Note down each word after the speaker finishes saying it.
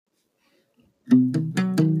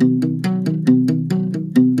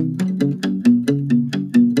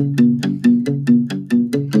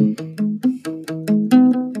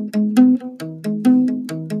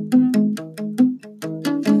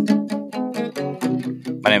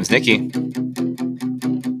name is Nikki.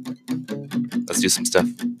 Let's do some stuff.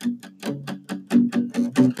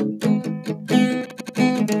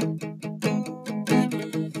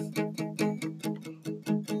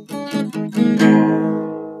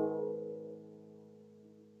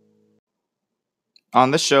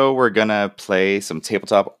 On this show, we're going to play some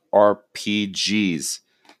tabletop RPGs.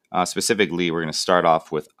 Specifically, we're going to start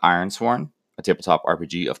off with Ironsworn, a tabletop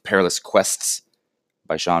RPG of Perilous Quests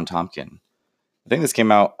by Sean Tompkin. I think this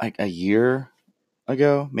came out like a year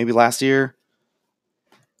ago, maybe last year.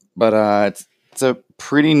 But it's a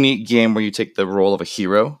pretty neat game where you take the role of a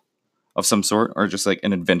hero of some sort, or just like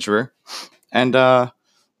an adventurer, and you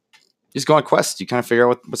just go on quests. You kind of figure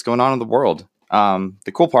out what's going on in the world.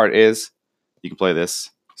 The cool part is you can play this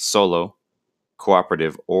solo,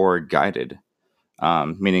 cooperative, or guided,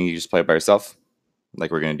 meaning you just play it by yourself, like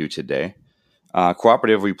we're going to do today.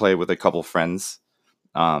 Cooperative, we play with a couple friends,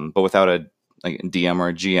 but without a DM or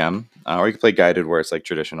a GM. Or you can play guided, where it's like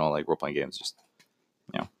traditional, like role-playing games. Just,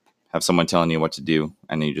 have someone telling you what to do,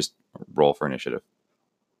 and then you just roll for initiative.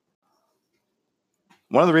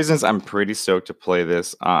 One of the reasons I'm pretty stoked to play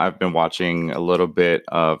this, I've been watching a little bit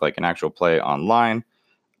of like an actual play online,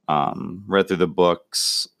 read through the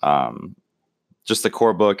books, just the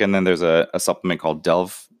core book, and then there's a supplement called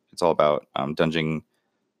Delve. It's all about dungeon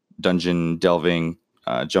delving,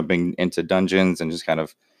 jumping into dungeons, and just kind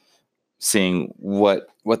of seeing what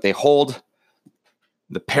they hold,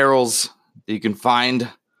 the perils that you can find.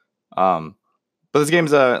 But this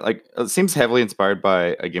game's it seems heavily inspired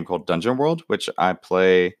by a game called Dungeon World, which I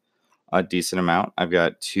play a decent amount. I've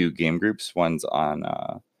got 2 game groups. One's on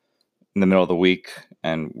in the middle of the week,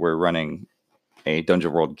 and we're running a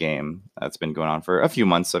Dungeon World game that's been going on for a few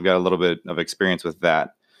months. So I've got a little bit of experience with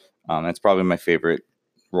that. That's probably my favorite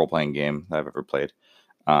role-playing game that I've ever played.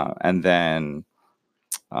 And then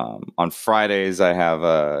on Fridays, I have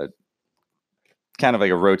a kind of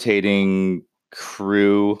like a rotating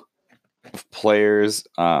crew of players.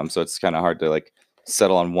 So it's kind of hard to like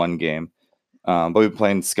settle on one game. But we've been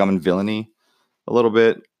playing Scum and Villainy a little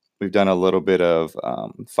bit. We've done a little bit of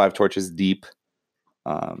 5 Torches Deep,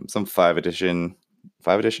 some 5th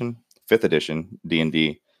edition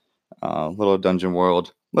D&D, little Dungeon World,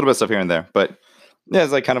 a little bit of stuff here and there. But yeah,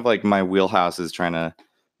 it's like kind of like my wheelhouse is trying to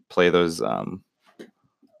play those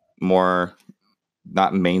more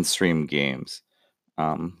not mainstream games,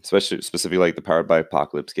 specifically like the Powered by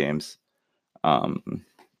Apocalypse games,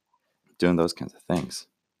 doing those kinds of things.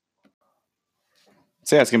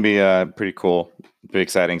 So yeah, it's gonna be pretty cool, pretty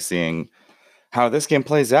exciting seeing how this game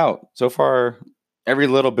plays out. So far, every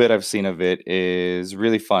little bit I've seen of it is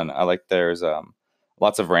really fun. I like there's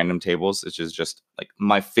lots of random tables, which is just like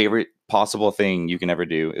my favorite possible thing you can ever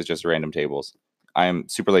do is just random tables. I am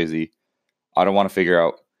super lazy. I don't want to figure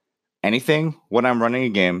out anything when I'm running a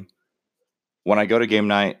game. When I go to game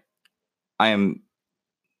night, I am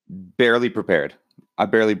barely prepared. I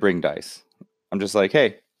barely bring dice. I'm just like,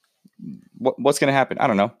 hey, what's going to happen? I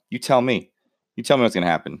don't know. You tell me. You tell me what's going to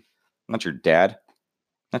happen. I'm not your dad.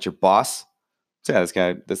 Not your boss. So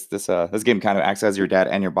yeah, this game kind of acts as your dad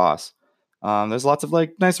and your boss. There's lots of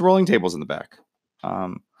like nice rolling tables in the back.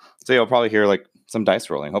 So you'll probably hear like some dice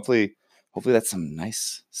rolling. Hopefully that's some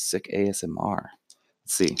nice sick ASMR.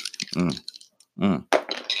 Let's see.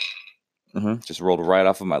 Just rolled right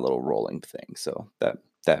off of my little rolling thing. So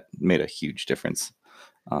that made a huge difference.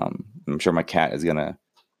 I'm sure my cat is gonna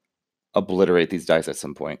obliterate these dice at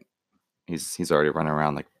some point. He's already running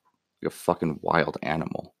around like a fucking wild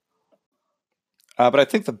animal. But I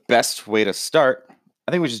think the best way to start,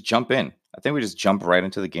 I think we just jump in. I think we just jump right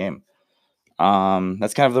into the game.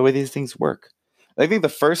 That's kind of the way these things work. I think the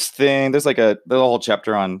first thing, there's like a whole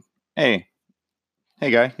chapter on, hey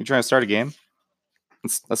guy, you trying to start a game?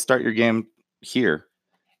 Let's start your game here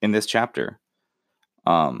in this chapter.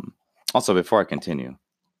 Also, before I continue,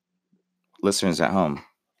 listeners at home,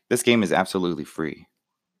 this game is absolutely free.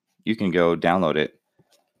 You can go download it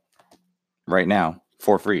right now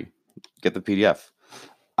for free. Get the PDF.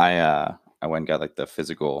 I went and got like the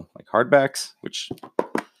physical like hardbacks, which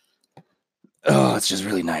it's just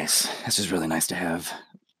really nice. It's just really nice to have.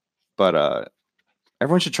 But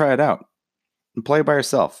everyone should try it out and play by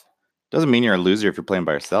yourself. Doesn't mean you're a loser if you're playing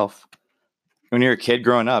by yourself. When you're a kid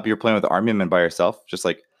growing up, you're playing with army men by yourself, just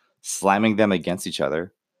like slamming them against each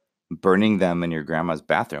other, burning them in your grandma's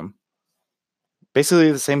bathroom.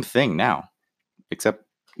 Basically the same thing now, except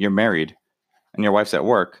you're married and your wife's at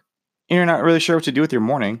work and you're not really sure what to do with your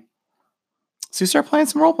morning. So you start playing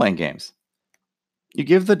some role-playing games. You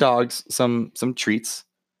give the dogs some treats.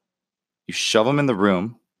 You shove them in the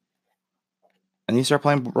room. And you start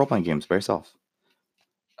playing role-playing games by yourself.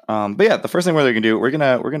 But yeah, the first thing we're gonna do, we're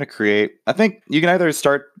gonna create. I think you can either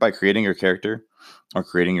start by creating your character or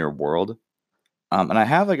creating your world. And I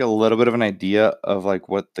have like a little bit of an idea of like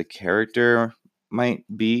what the character might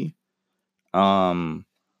be. Um,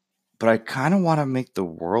 but I kind of want to make the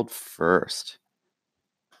world first.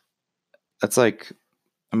 That's like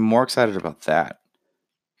I'm more excited about that.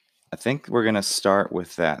 I think we're gonna start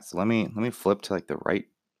with that. So let me flip to like the right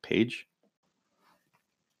page,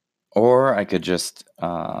 or I could just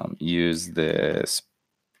use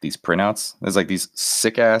these printouts. There's like these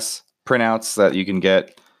sick ass printouts that you can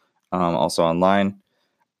get also online.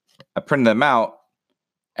 I printed them out,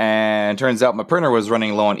 and turns out my printer was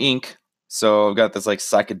running low on ink, so I've got this like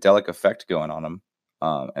psychedelic effect going on them,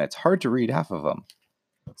 and it's hard to read half of them.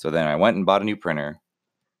 So then I went and bought a new printer,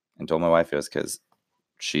 and told my wife it was because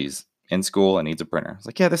she's in school and needs a printer. I was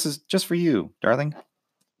like, yeah, this is just for you, darling.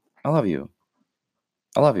 I love you.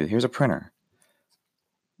 I love you. Here's a printer.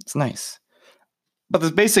 It's nice. But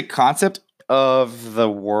the basic concept of the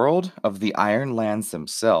world of the Iron Lands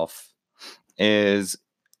themselves is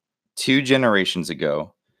 2 generations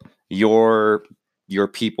ago, your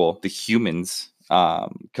people, the humans,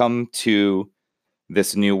 come to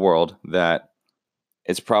this new world that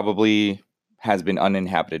is probably has been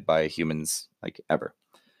uninhabited by humans like ever.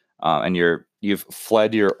 And you've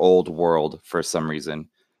fled your old world for some reason.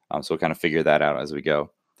 So we'll kind of figure that out as we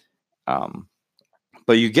go. Um,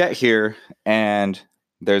 but you get here, and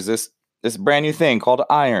there's this brand new thing called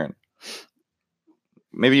iron.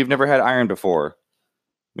 Maybe you've never had iron before.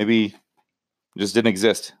 Maybe it just didn't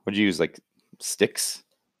exist. What'd you use? Like sticks,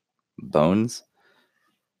 bones?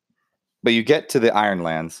 But you get to the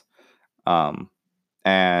Ironlands, um,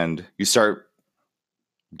 and you start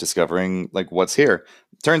discovering like what's here.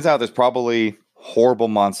 Turns out there's probably horrible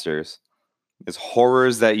monsters. There's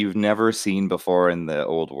horrors that you've never seen before in the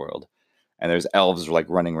old world. And there's elves like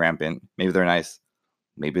running rampant. Maybe they're nice,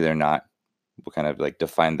 maybe they're not. We'll kind of like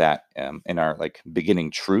define that in our like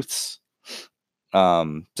beginning truths.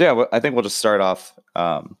 So yeah, I think we'll just start off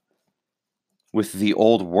with the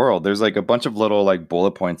old world. There's like a bunch of little like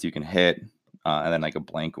bullet points you can hit, and then like a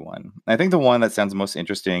blank one. I think the one that sounds most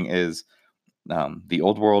interesting is the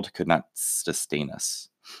old world could not sustain us.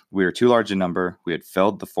 We were too large in number. We had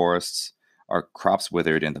felled the forests. Our crops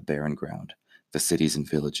withered in the barren ground. The cities and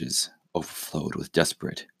villages overflowed with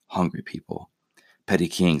desperate, hungry people. Petty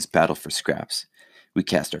kings battled for scraps. We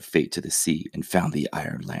cast our fate to the sea and found the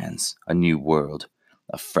Iron Lands, a new world,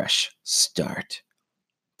 a fresh start.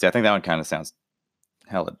 See, I think that one kind of sounds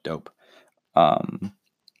hella dope. I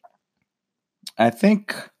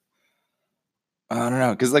think I don't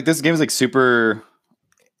know, because like this game is like super.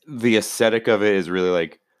 The aesthetic of it is really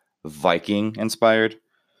like Viking inspired,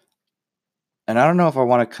 and I don't know if I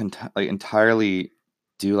want to like entirely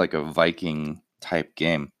do like a Viking type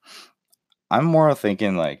game. I'm more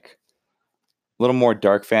thinking like a little more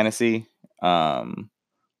dark fantasy, um,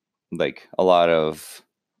 like a lot of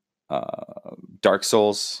Dark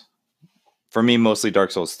Souls. For me, mostly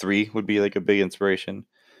Dark Souls 3 would be like a big inspiration,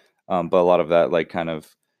 but a lot of that like kind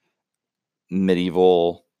of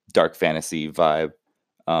medieval dark fantasy vibe.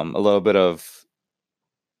 A little bit of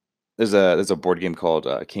there's a board game called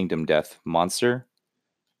Kingdom Death Monster.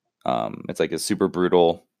 It's like a super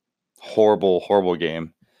brutal, horrible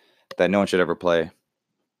game that no one should ever play,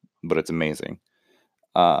 but it's amazing.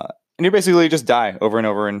 And you basically just die over and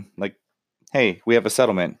over, and like, hey, we have a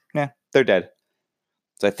settlement. Yeah, they're dead.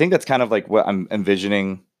 So I think that's kind of like what I'm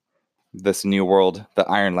envisioning this new world, the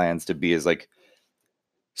Ironlands, to be, is like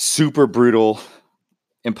super brutal,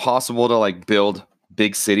 impossible to like build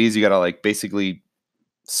big cities. You gotta like basically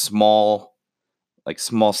small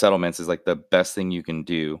small settlements is like the best thing you can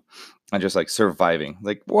do, and just like surviving.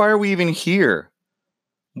 Like, why are we even here?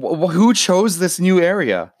 Who chose this new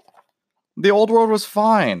area? The old world was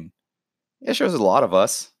fine. Yeah, sure, there's a lot of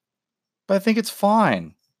us, but I think it's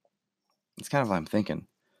fine. It's kind of what I'm thinking.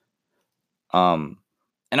 And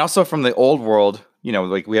also from the old world,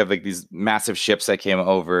 like we have like these massive ships that came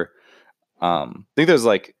over. I think there's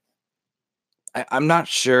like, I'm not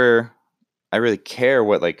sure. I really care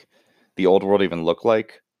what like the old world even looked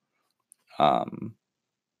like.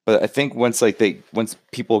 But I think once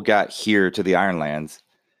people got here to the Ironlands,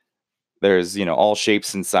 there's all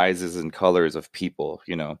shapes and sizes and colors of people.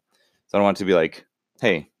 So I don't want it to be like,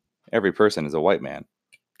 hey, every person is a white man,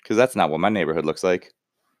 because that's not what my neighborhood looks like.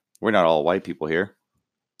 We're not all white people here.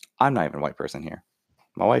 I'm not even a white person here.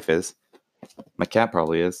 My wife is. My cat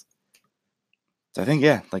probably is. So I think,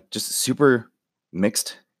 yeah, like just super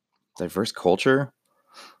mixed, diverse culture.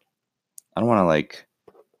 I don't want to like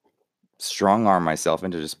strong arm myself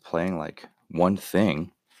into just playing like one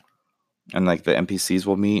thing. And like the NPCs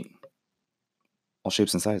will meet all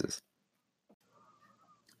shapes and sizes.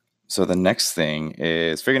 So the next thing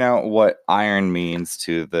is figuring out what iron means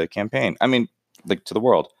to the campaign. I mean, like to the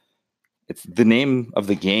world. It's the name of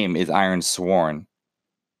the game is Iron Sworn.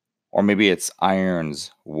 Or maybe it's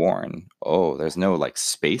Irons Worn. Oh, there's no like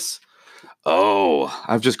space. Oh,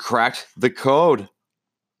 I've just cracked the code.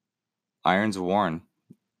 Irons Worn.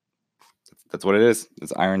 That's what it is.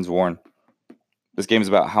 It's Irons Worn. This game is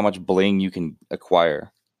about how much bling you can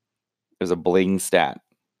acquire. There's a bling stat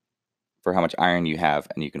for how much iron you have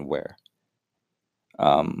and you can wear.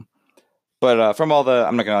 But from all the,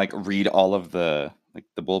 I'm not gonna like read all of the like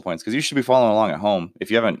the bullet points because you should be following along at home. If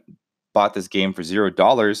you haven't bought this game for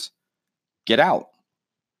 $0, get out.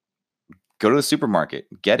 Go to the supermarket,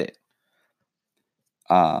 get it.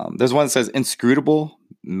 There's one that says inscrutable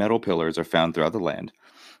metal pillars are found throughout the land.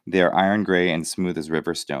 They are iron gray and smooth as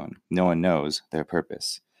river stone. No one knows their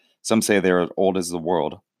purpose. Some say they are as old as the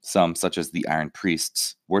world. Some, such as the iron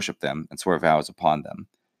priests, worship them and swear vows upon them.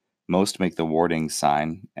 Most make the warding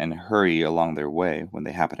sign and hurry along their way when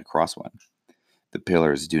they happen across one. The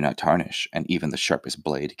pillars do not tarnish, and even the sharpest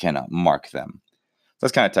blade cannot mark them.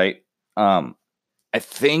 That's kind of tight. I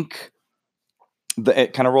think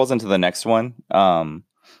it kind of rolls into the next one.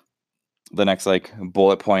 The next like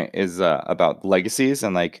bullet point is about legacies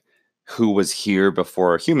and like who was here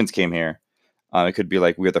before humans came here. It could be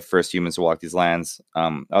like we're the first humans to walk these lands.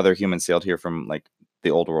 Other humans sailed here from like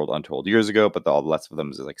the old world untold years ago, but all the rest of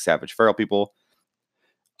them is like savage feral people.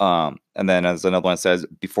 And then as another one says,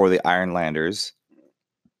 before the Ironlanders,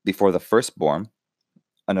 before the firstborn,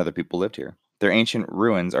 another people lived here. Their ancient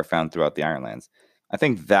ruins are found throughout the Ironlands. I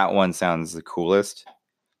think that one sounds the coolest.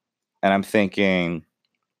 And I'm thinking,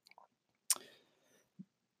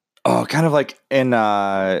 kind of like in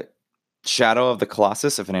Shadow of the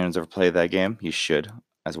Colossus. If anyone's ever played that game, you should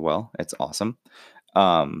as well. It's awesome.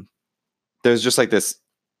 There's just like this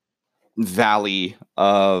valley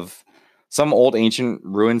of some old ancient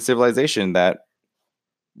ruined civilization that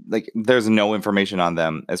like there's no information on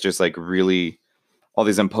them. It's just like really all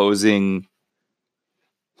these imposing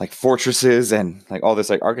like fortresses and like all this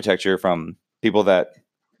like architecture from people that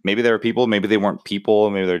maybe they were people, maybe they weren't people,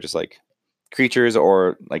 maybe they're just like creatures,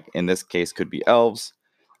 or like in this case could be elves.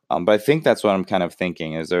 But I think that's what I'm kind of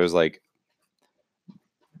thinking is there's like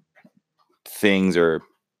things or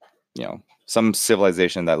some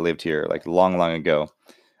civilization that lived here like long, long ago,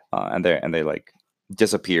 and they like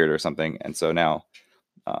disappeared or something, and so now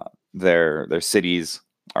their cities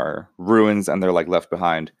are ruins and they're like left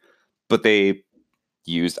behind, but they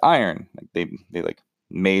used iron. Like they like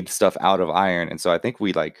made stuff out of iron, and so I think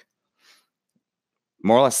we like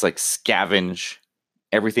more or less like scavenge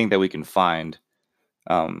everything that we can find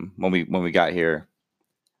when we got here.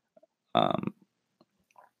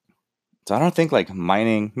 So I don't think like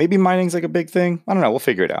mining. Maybe mining's like a big thing. I don't know. We'll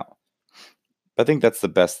figure it out. But I think that's the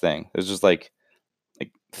best thing. There's just like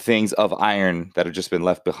things of iron that have just been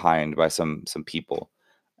left behind by some people,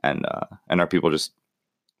 and our people just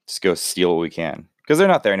go steal what we can because they're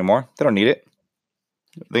not there anymore. They don't need it.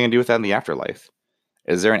 What are they gonna do with that in the afterlife?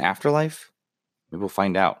 Is there an afterlife? Maybe we'll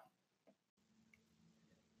find out.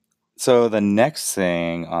 So the next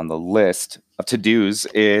thing on the list of to-dos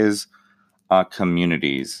is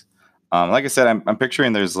communities. Like I said, I'm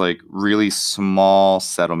picturing there's like really small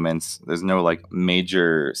settlements. There's no like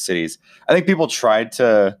major cities. I think people tried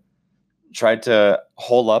to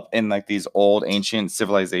hole up in like these old ancient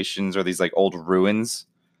civilizations or these like old ruins,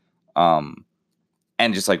 and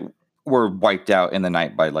just like were wiped out in the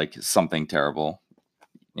night by like something terrible.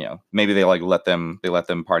 Maybe they like let them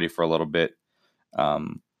party for a little bit,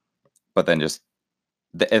 but then just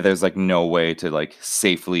there's like no way to like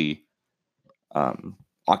safely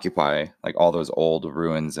occupy like all those old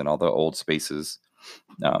ruins and all the old spaces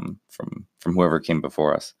from whoever came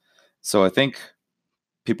before us. So I think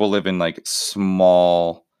people live in like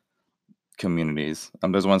small communities.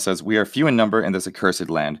 There's one that says, we are few in number in this accursed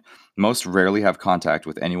land. Most rarely have contact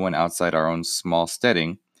with anyone outside our own small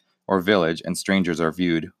steading or village, and strangers are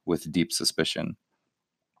viewed with deep suspicion.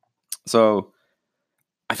 So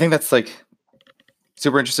I think that's like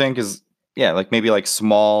super interesting because, yeah, like maybe like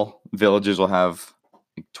small villages will have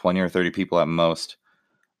like 20 or 30 people at most.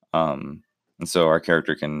 And so our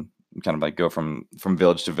character can kind of like go from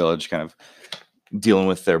village to village, kind of dealing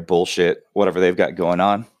with their bullshit, whatever they've got going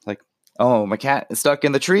on. Like, oh, my cat is stuck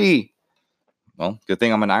in the tree. Well, good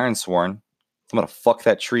thing I'm an Ironsworn. I'm going to fuck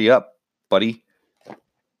that tree up, buddy.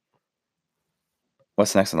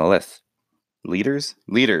 What's next on the list? Leaders?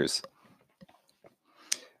 Leaders.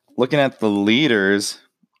 Looking at the leaders,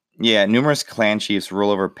 Yeah, numerous clan chiefs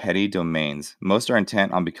rule over petty domains. Most are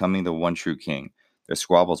intent on becoming the one true king. Their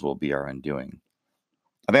squabbles will be our undoing.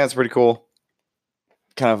 I think that's pretty cool.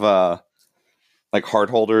 Kind of like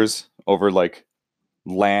heart holders over like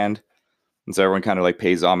land. And so everyone kind of like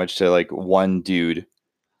pays homage to like one dude.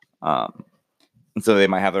 And so they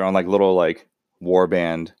might have their own like little like war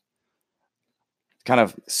band. Kind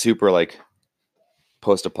of super like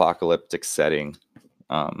post-apocalyptic setting.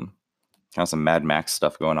 Kind of some Mad Max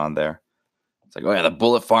stuff going on there. It's like, oh yeah, the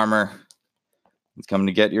bullet farmer. He's coming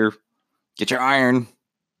to get your iron.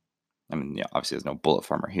 I mean, yeah, obviously there's no bullet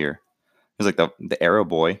farmer here. There's like the Arrow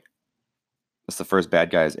Boy. That's the first bad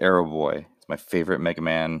guy is Arrow Boy. It's my favorite Mega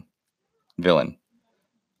Man villain.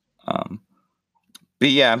 But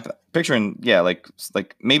yeah, I'm picturing like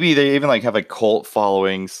maybe they even like have like cult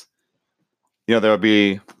followings. You know, there would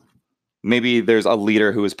be maybe there's a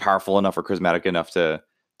leader who is powerful enough or charismatic enough to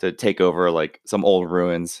take over like some old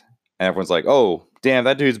ruins, and everyone's like, "Oh, damn,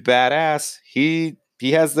 that dude's badass. He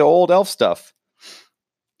has the old elf stuff."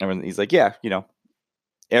 And he's like, "Yeah, you know,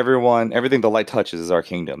 everything the light touches is our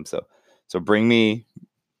kingdom. So bring me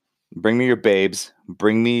your babes,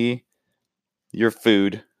 bring me your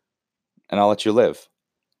food, and I'll let you live."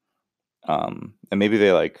 And maybe they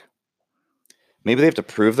have to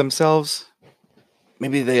prove themselves.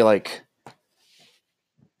 Maybe they like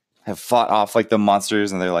have fought off like the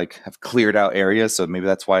monsters and they're like have cleared out areas, so maybe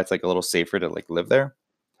that's why it's like a little safer to like live there.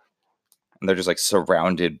 And they're just like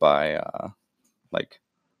surrounded by like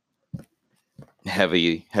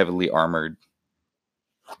heavily armored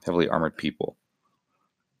people.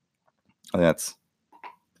 I think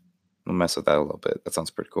I'll mess with that a little bit. That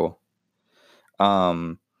sounds pretty cool.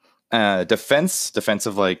 Defense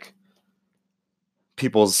of like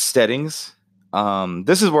people's steadings.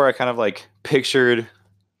 This is where I kind of like pictured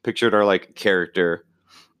our like character.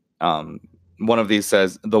 One of these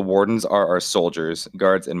says the wardens are our soldiers,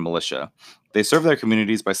 guards, and militia. They serve their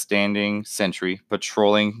communities by standing sentry,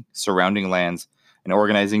 patrolling surrounding lands, and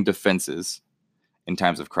organizing defenses in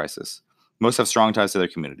times of crisis. Most have strong ties to their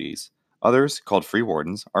communities. Others, called free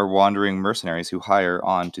wardens, are wandering mercenaries who hire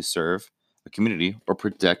on to serve a community or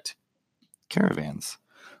protect caravans.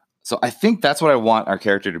 So I think that's what I want our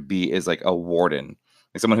character to be, is like a warden,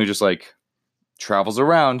 like someone who just like travels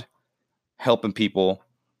around helping people.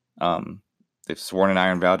 They've sworn an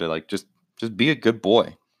iron vow to like just be a good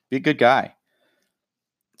boy, be a good guy.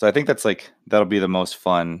 So I think that'll be the most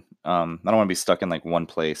fun. I don't want to be stuck in like one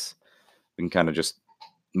place. We can kind of just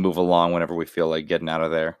move along whenever we feel like getting out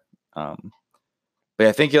of there. But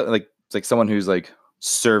I think it's like someone who's like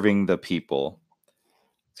serving the people.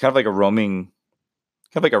 It's kind of like a roaming,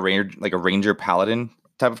 kind of like a ranger paladin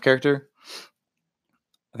type of character.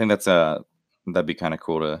 I think that'd be kind of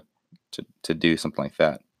cool to do something like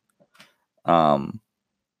that.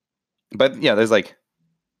 But yeah, there's like,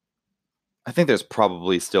 I think there's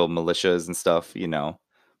probably still militias and stuff, you know,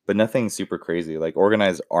 but nothing super crazy. Like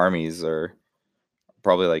organized armies are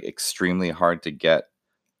probably like extremely hard to get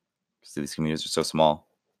because these communities are so small.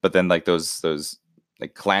 But then like those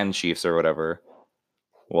like clan chiefs or whatever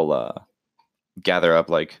will gather up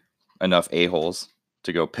like enough a-holes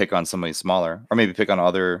to go pick on somebody smaller, or maybe pick on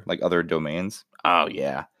other domains. Oh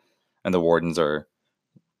yeah. And the wardens are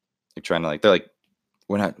like trying to like, they're like,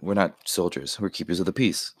 we're not soldiers, we're keepers of the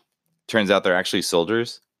peace. Turns out they're actually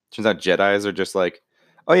soldiers. Turns out Jedis are just like,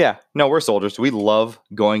 oh yeah, no, we're soldiers. We love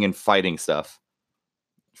going and fighting stuff.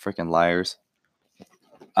 Freaking liars.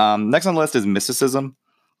 Next on the list is mysticism.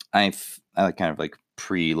 I kind of like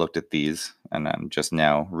pre-looked at these and I'm just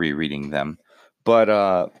now rereading them.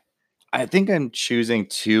 But I think I'm choosing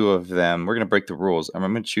two of them. We're going to break the rules. I'm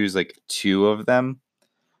going to choose like two of them.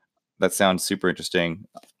 That sounds super interesting.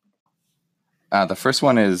 The first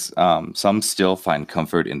one is some still find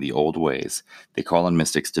comfort in the old ways. They call on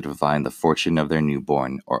mystics to divine the fortune of their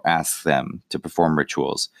newborn or ask them to perform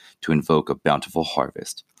rituals to invoke a bountiful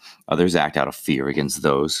harvest. Others act out of fear against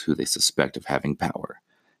those who they suspect of having power.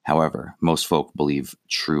 However, most folk believe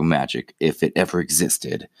true magic, if it ever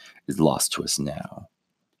existed, is lost to us now.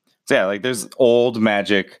 So yeah, like there's old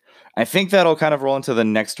magic. I think that'll kind of roll into the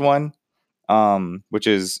next one, which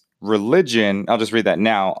is religion. I'll just read that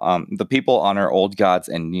now. The people honor old gods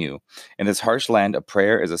and new. In this harsh land, a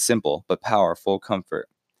prayer is a simple but powerful comfort.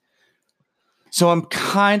 So I'm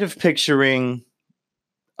kind of picturing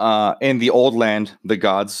in the old land, the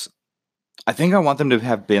gods, I think I want them to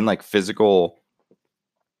have been like physical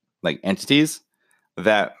like entities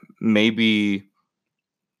that maybe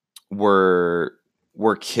were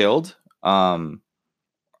killed. And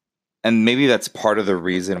maybe that's part of the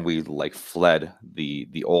reason we like fled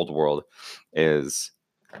the old world, is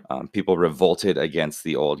people revolted against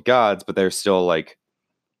the old gods, but they're still like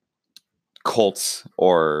cults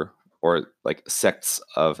or like sects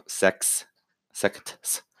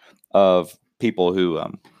of people who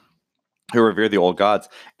revere the old gods.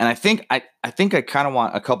 And I kind of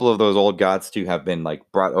want a couple of those old gods to have been like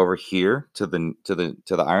brought over here to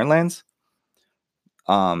the Ironlands.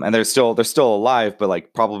 And they're still alive, but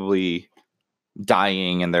like probably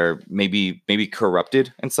dying, and they're maybe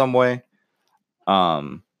corrupted in some way.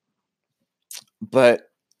 Um, but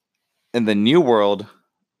in the new world,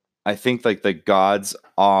 I think like the gods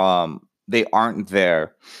they aren't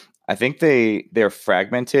there. I think they're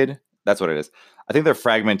fragmented. That's what it is. I think they're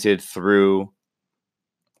fragmented through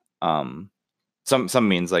um some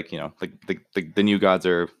means, like, like the new gods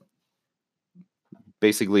are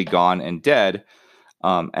basically gone and dead.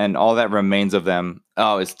 And all that remains of them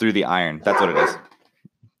is through the iron. That's what it is.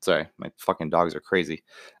 Sorry, my fucking dogs are crazy.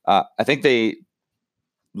 I think they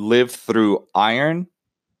live through iron,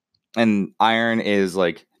 and iron is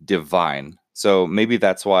like divine. So maybe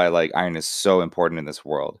that's why like iron is so important in this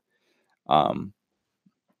world. Um,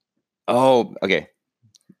 oh, okay.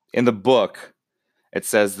 In the book, it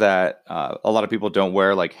says that a lot of people don't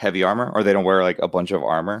wear like heavy armor, or they don't wear like a bunch of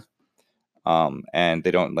armor. And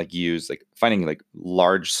they don't like use like finding like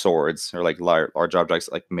large swords or like large objects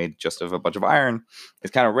like made just of a bunch of iron is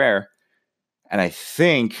kind of rare. And I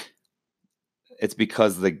think it's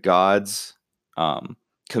because the gods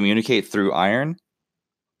communicate through iron.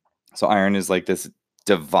 So iron is like this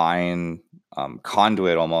divine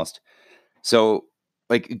conduit almost. So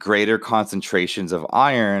like greater concentrations of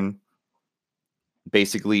iron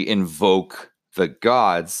basically invoke the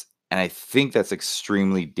gods, and I think that's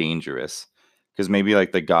extremely dangerous, because maybe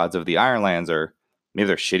like the gods of the Ironlands are, maybe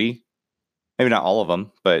they're shitty, maybe not all of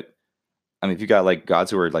them, but I mean, if you got like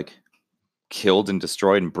gods who are like killed and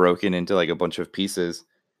destroyed and broken into like a bunch of pieces,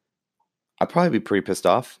 I'd probably be pretty pissed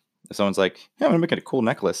off if someone's like, "Yeah, I'm gonna make it a cool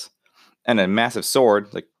necklace and a massive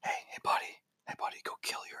sword." Like, hey buddy,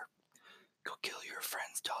 go kill your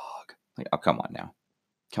friend's dog. Like, oh, come on now,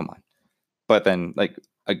 come on. But then like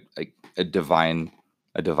a divine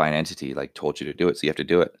entity like told you to do it, so you have to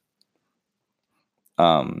do it.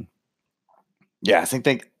 Um, yeah, I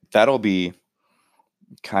think that'll be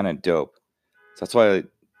kind of dope. So that's why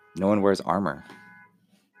no one wears armor,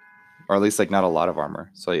 or at least like not a lot of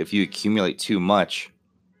armor. So if you accumulate too much,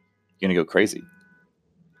 you're gonna go crazy.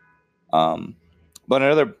 Um, but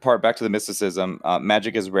another part, back to the mysticism,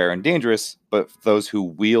 magic is rare and dangerous, but those who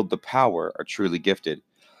wield the power are truly gifted.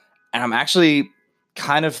 And I'm actually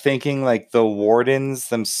kind of thinking like the wardens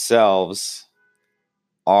themselves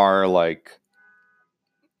are like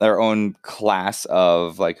their own class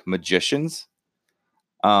of like magicians.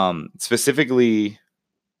 Specifically,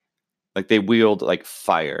 like they wield like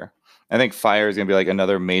fire. I think fire is gonna be like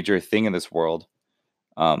another major thing in this world.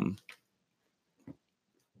 Um,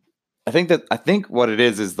 I think what it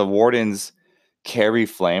is the wardens carry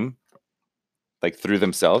flame like through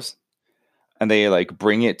themselves, and they like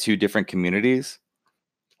bring it to different communities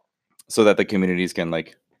so that the communities can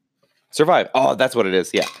like survive. Oh, that's what it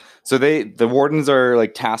is. Yeah. So the wardens are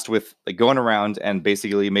like tasked with like going around and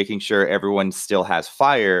basically making sure everyone still has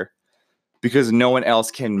fire, because no one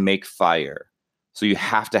else can make fire. So you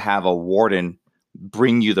have to have a warden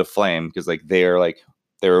bring you the flame, because like they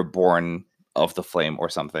were born of the flame or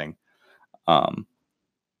something. Um,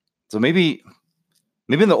 so maybe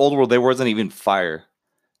in the old world there wasn't even fire.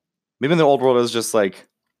 Maybe in the old world it was just like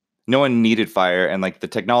no one needed fire, and like the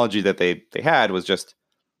technology that they had was just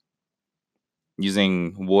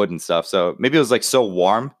using wood and stuff. So maybe it was like so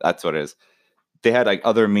warm. That's what it is. They had like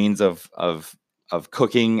other means of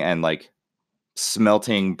cooking and like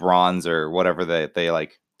smelting bronze or whatever they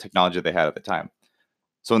like technology they had at the time.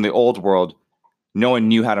 So in the old world, no one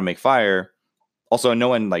knew how to make fire. Also, no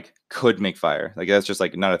one like could make fire. Like that's just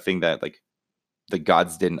like not a thing that like the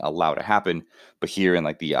gods didn't allow to happen. But here in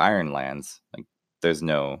like the Iron Lands, like there's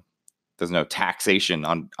no taxation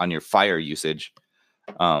on your fire usage.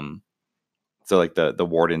 Um, so like the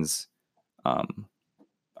wardens um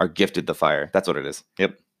are gifted the fire. That's what it is.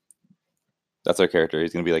 Yep, that's our character.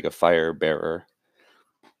 He's gonna be like a fire bearer.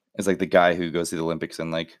 It's like the guy who goes to the Olympics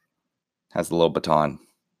and like has the little baton.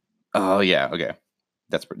 Oh yeah, okay.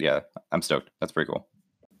 That's yeah. I'm stoked. That's pretty cool.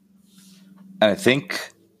 And I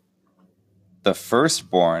think the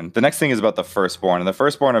firstborn. The next thing is about the firstborn, and the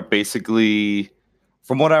firstborn are basically,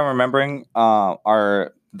 from what I'm remembering,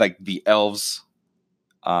 are like the elves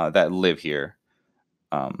that live here,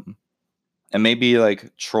 um, and maybe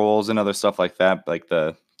like trolls and other stuff like that, like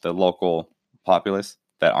the local populace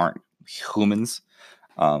that aren't humans.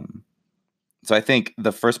 Um, so I think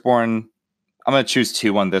the firstborn I'm gonna choose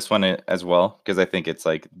two on this one as well because I think it's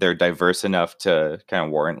like they're diverse enough to kind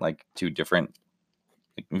of warrant like two different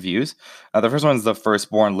views. The first one is the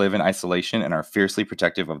firstborn live in isolation and are fiercely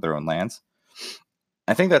protective of their own lands.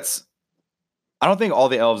 I think that's. I don't think all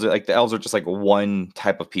the elves are like the elves are just like one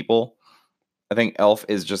type of people. I think elf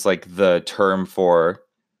is just like the term for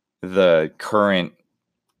the current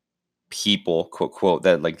people, quote quote,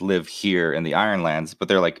 that like live here in the Ironlands, but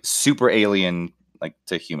they're like super alien like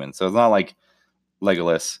to humans. So it's not like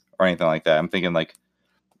Legolas or anything like that. I'm thinking like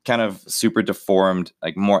kind of super deformed,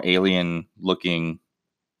 like more alien looking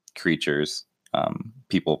creatures,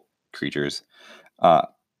 people creatures. Yeah,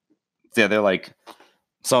 they're like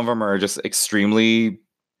some of them are just extremely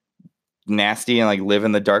nasty and like live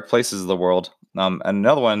in the dark places of the world.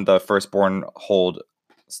 Another one, the firstborn hold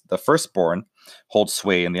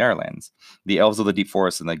sway in the Ironlands. The elves of the deep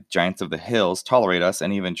forest and the giants of the hills tolerate us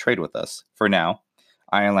and even trade with us. For now,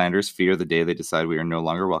 Ironlanders fear the day they decide we are no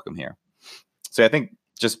longer welcome here. So I think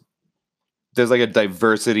just there's like a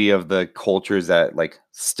diversity of the cultures that like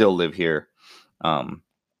still live here.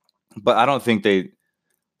 But I don't think they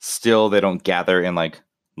don't gather in like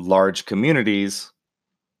large communities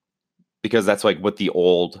because that's like what the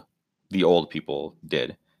old people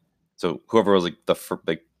did. So whoever was like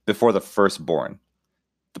like before the firstborn,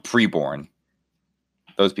 the preborn,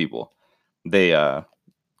 those people, they you know,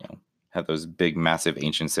 have those big massive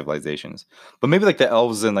ancient civilizations. But maybe like the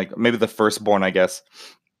elves and like maybe the firstborn, I guess,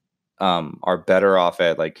 are better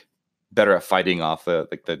at fighting off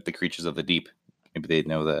the creatures of the deep. Maybe they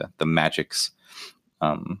know the magics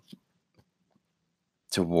um,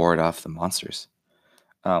 to ward off the monsters.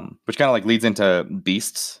 Which kind of like leads into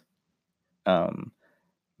beasts. Um,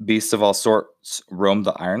 Beasts of all sorts roam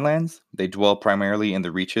the Ironlands. They dwell primarily in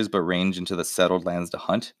the reaches, but range into the settled lands to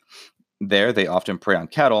hunt. There, they often prey on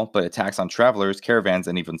cattle, but attacks on travelers, caravans,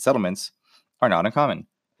 and even settlements are not uncommon.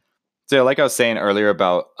 So, like I was saying earlier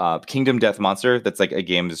about Kingdom Death Monster, that's like a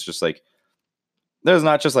game that's just like there's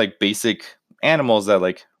not just like basic animals that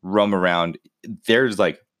like roam around. There's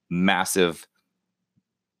like massive,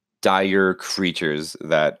 dire creatures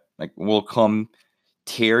that like will come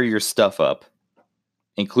tear your stuff up,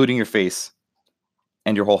 including your face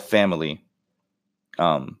and your whole family.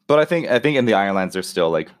 But I think in the Ironlands there's still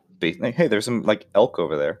like, hey, there's some like elk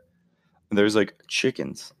over there. And there's like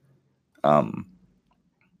chickens. Um,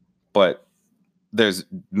 but there's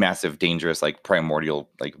massive, dangerous, like primordial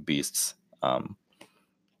like beasts.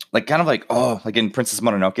 Like kind of like in Princess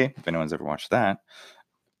Mononoke, if anyone's ever watched that,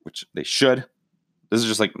 which they should. This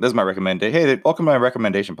is my recommendation. Hey, welcome to my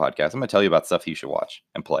recommendation podcast. I'm gonna tell you about stuff you should watch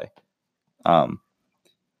and play.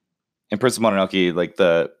 In Princess Mononoke, like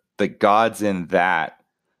the gods in that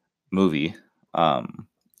movie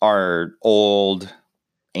are old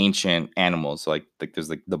ancient animals. So like there's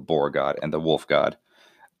like the boar god and the wolf god,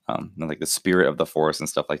 and like the spirit of the forest and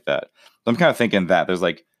stuff like that. So I'm kind of thinking that there's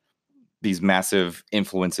like these massive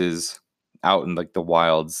influences out in like the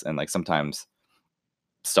wilds, and like sometimes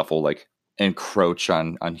stuff will like encroach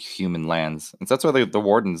on human lands, and so that's why the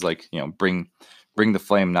wardens like bring the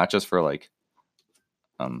flame, not just for like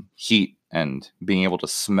heat and being able to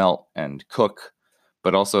smelt and cook,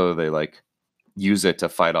 but also they like use it to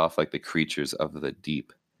fight off like the creatures of the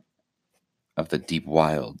deep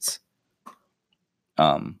wilds,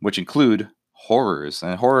 which include horrors,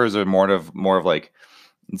 and horrors are more of like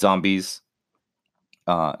zombies,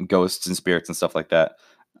 ghosts and spirits and stuff like that.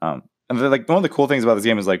 And like one of the cool things about this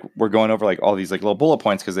game is like we're going over like all these like little bullet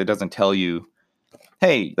points because it doesn't tell you,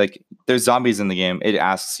 hey, like there's zombies in the game. It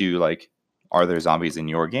asks you like, are there zombies in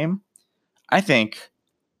your game? I think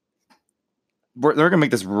they're gonna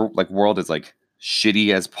make this like world as like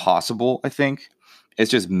shitty as possible. I think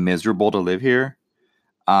it's just miserable to live here.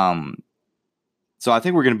 So I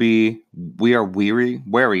think we are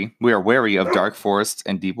wary of dark forests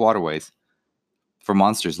and deep waterways, for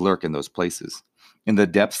monsters lurk in those places. In the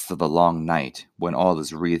depths of the long night, when all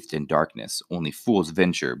is wreathed in darkness, only fools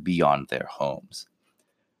venture beyond their homes.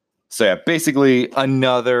 So yeah, basically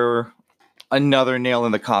another nail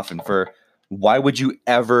in the coffin for why would you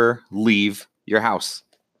ever leave your house?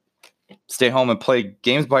 Stay home and play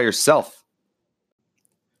games by yourself.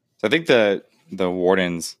 So I think the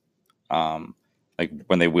wardens, like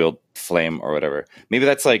when they wield flame or whatever, maybe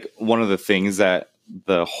that's like one of the things that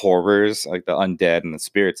the horrors, like the undead and the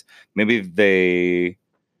spirits, maybe they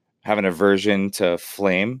have an aversion to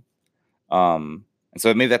flame. And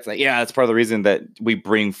so maybe that's like, yeah, that's part of the reason that we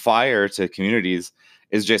bring fire to communities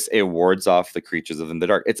is just it wards off the creatures within the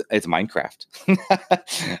dark. It's Minecraft.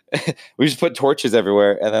 We just put torches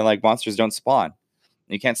everywhere and then like monsters don't spawn.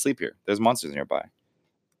 You can't sleep here. There's monsters nearby.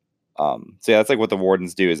 So yeah, that's like what the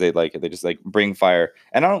wardens do is they just like bring fire,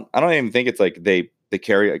 and I don't even think it's like they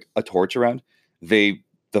carry like a torch around. They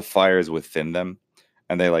the fire is within them,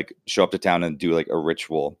 and they like show up to town and do like a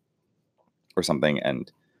ritual or something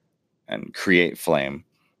and create flame.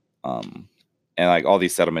 Um, and like all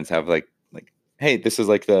these settlements have like hey, this is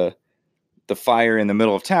like the fire in the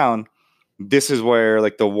middle of town. This is where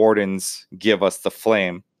like the wardens give us the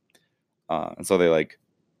flame, and so they like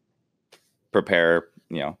prepare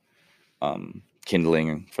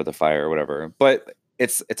kindling for the fire or whatever. But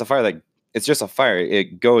it's a fire that it's just a fire.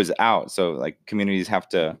 It goes out, so like communities have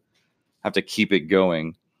to keep it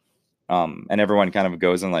going, and everyone kind of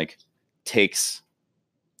goes and like takes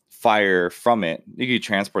fire from it. You can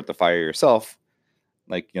transport the fire yourself,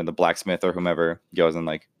 like the blacksmith or whomever goes and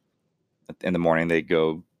like in the morning they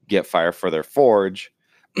go get fire for their forge,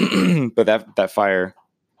 but that fire,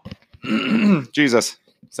 Jesus,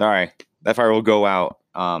 sorry, that fire will go out.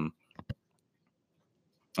 And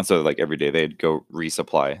so like every day they'd go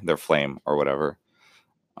resupply their flame or whatever.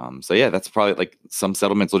 So yeah, that's probably like some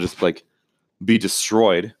settlements will just like be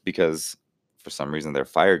destroyed because for some reason their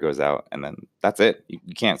fire goes out, and then that's it. You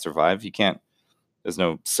can't survive. You can't. There's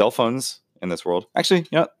no cell phones in this world. Actually,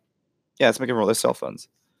 yeah, let's make it roll. There's cell phones.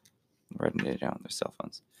 I'm writing it down. There's cell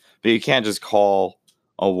phones, but you can't just call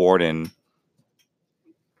a warden.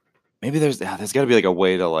 Maybe there's got to be like a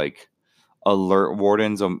way to like alert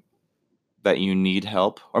wardens that you need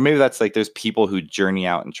help, or maybe that's like there's people who journey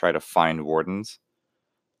out and try to find wardens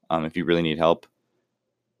if you really need help.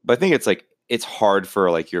 But I think it's like it's hard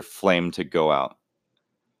for like your flame to go out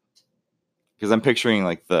because I'm picturing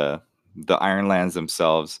like the Ironlands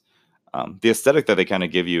themselves. The aesthetic that they kind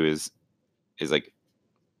of give you is like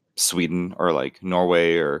Sweden or like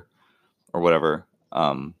Norway or whatever,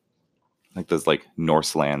 like those like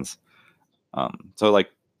Norse lands. So like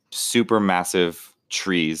super massive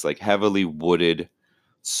trees, like heavily wooded,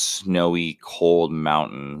 snowy, cold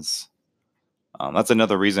mountains. That's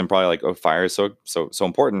another reason probably like fire is so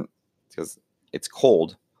important because it's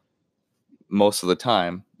cold most of the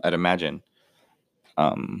time, I'd imagine.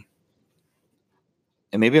 Um,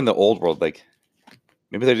 and maybe in the old world, like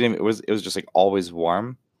maybe they didn't. It was just like always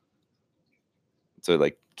warm, so it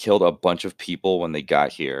like killed a bunch of people when they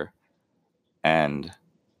got here, and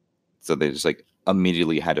so they just like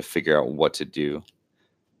immediately had to figure out what to do.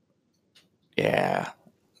 Yeah,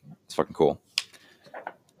 it's fucking cool.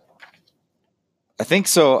 I think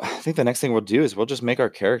so. I think the next thing we'll do is we'll just make our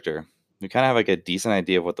character. We kind of have like a decent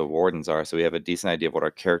idea of what the wardens are, so we have a decent idea of what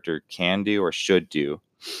our character can do or should do.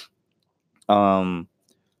 Um,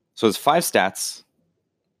 so there's 5 stats.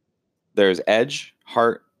 There's edge,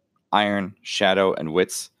 heart, iron, shadow, and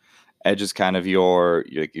wits. Edge is kind of your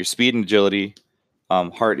speed and agility.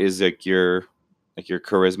 Heart is like your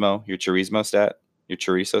charisma stat, your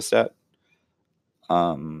chorizo stat.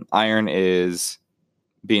 Iron is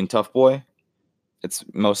being tough boy. It's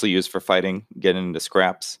mostly used for fighting, getting into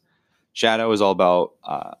scraps. Shadow is all about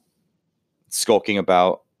skulking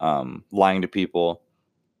about, lying to people,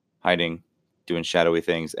 hiding, doing shadowy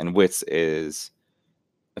things. And wits is,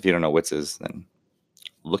 if you don't know what wits is, then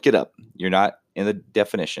look it up. You're not in the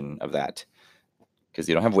definition of that because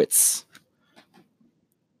you don't have wits.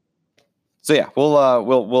 So yeah,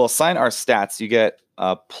 we'll assign our stats. You get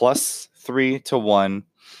a +3 to 1,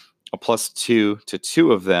 a +2 to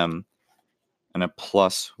 2 of them, and a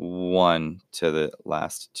 +1 to the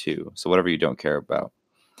last 2. So whatever you don't care about.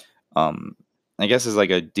 I guess is like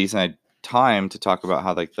a decent time to talk about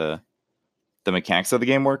how like the mechanics of the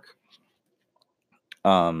game work.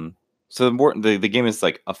 So the game is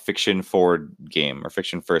like a fiction forward game or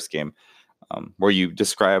fiction first game, where you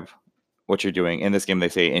describe what you're doing. In this game, they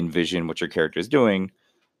say envision what your character is doing,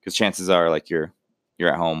 because chances are like you're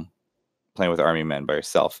at home playing with army men by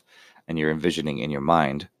yourself, and you're envisioning in your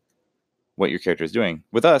mind what your character is doing.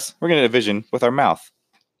 With us, we're going to envision with our mouth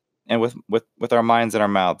and with our minds and our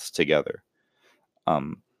mouths together.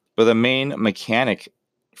 But the main mechanic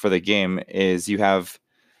for the game is you have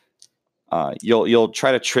you'll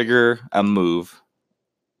try to trigger a move.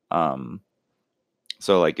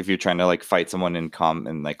 So like if you're trying to like fight someone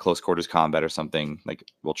in like close quarters combat or something, like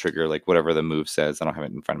we'll trigger like whatever the move says. I don't have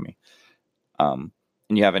it in front of me.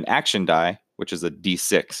 And you have an action die, which is a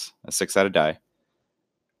D6, a 6-sided die,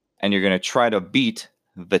 and you're going to try to beat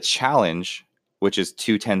the challenge, which is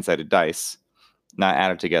 2 10-sided dice, not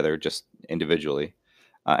added together, just individually.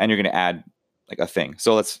 And you're going to add like a thing.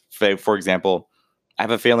 So let's say, for example, I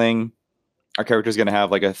have a feeling our character is going to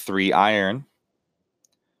have like a 3 iron.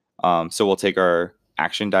 So we'll take our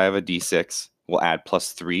action die of a D6, we'll add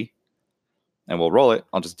 +3, and we'll roll it.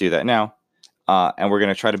 I'll just do that now. And we're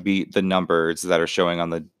going to try to beat the numbers that are showing on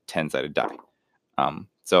the 10-sided die.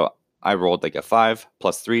 So I rolled like a 5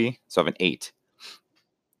 plus 3, so I have an 8.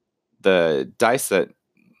 The dice that,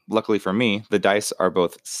 luckily for me, the dice are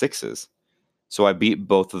both 6s. So I beat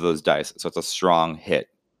both of those dice, so it's a strong hit.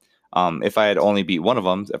 If I had only beat one of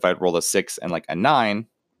them, if I had rolled a 6 and like a 9,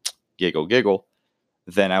 giggle, giggle,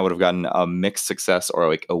 then I would have gotten a mixed success or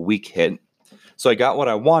like a weak hit. So I got what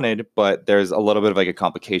I wanted, but there's a little bit of like a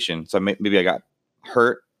complication. So maybe I got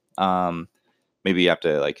hurt. Maybe you have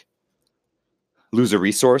to like lose a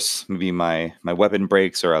resource. Maybe my weapon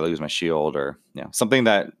breaks, or I lose my shield, or something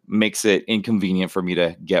that makes it inconvenient for me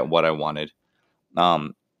to get what I wanted.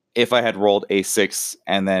 If I had rolled a 6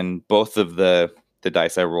 and then both of the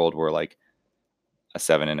dice I rolled were like a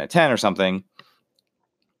 7 and a 10 or something,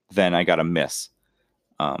 then I got a miss.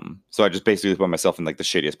 So I just basically put myself in like the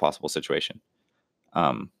shittiest possible situation.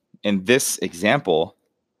 In this example,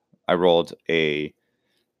 I rolled I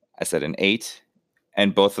said an 8,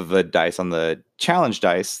 and both of the dice on the challenge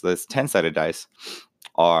dice, this 10-sided dice,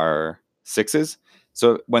 are 6s.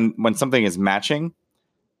 So when something is matching,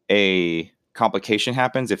 a complication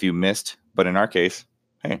happens if you missed. But in our case,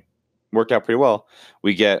 hey, worked out pretty well.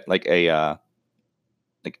 We get like a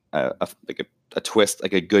twist,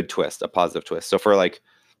 like a good twist, a positive twist. So for like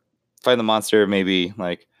fighting the monster, maybe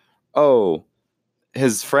like, oh,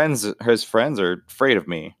 his friends are afraid of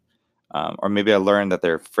me, or maybe I learned that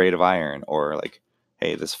they're afraid of iron, or like,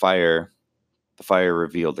 hey, the fire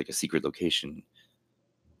revealed like a secret location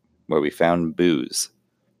where we found booze,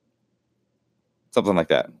 something like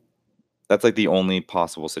that. That's like the only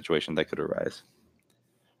possible situation that could arise.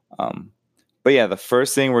 But yeah, the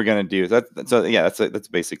first thing we're gonna do is that's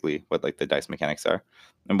basically what like the dice mechanics are,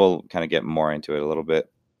 and we'll kind of get more into it a little bit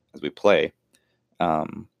as we play.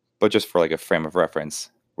 But just for like a frame of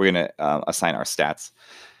reference, we're gonna assign our stats.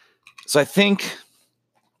 So I think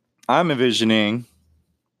I'm envisioning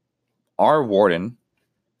our warden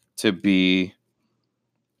to be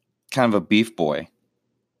kind of a beef boy,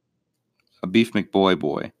 a beef McBoy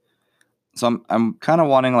boy. So I'm kind of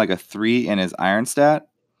wanting like a 3 in his iron stat.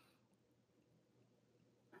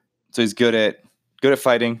 So he's good at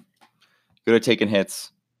fighting, good at taking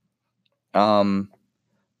hits. And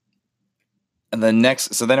then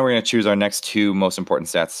we're going to choose our next 2 most important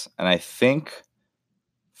stats. And I think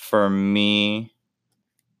for me,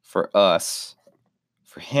 for us,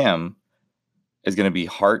 for him, is going to be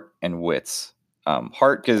heart and wits.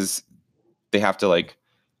 Heart, because they have to like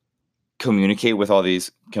communicate with all these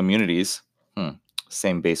communities.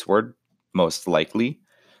 Same base word, most likely.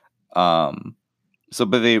 But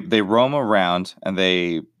they roam around, and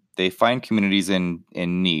they find communities in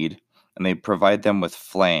need, and they provide them with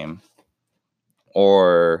flame,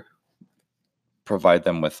 or provide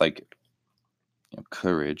them with like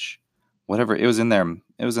courage, whatever. It was in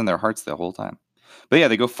their hearts the whole time. But yeah,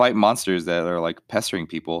 they go fight monsters that are like pestering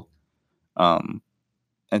people, and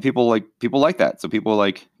people like that. So people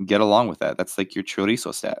like get along with that. That's like your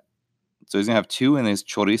chorizo stat. So he's gonna have 2 in his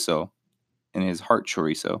chorizo, in his heart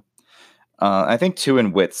chorizo. I think 2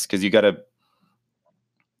 in wits, because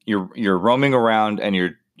you're roaming around, and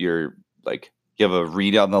you're like, you have a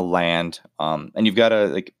read on the land, and you've got to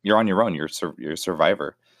like, you're on your own. You're a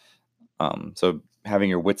survivor. So having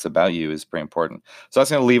your wits about you is pretty important. So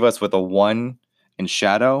that's going to leave us with a 1 in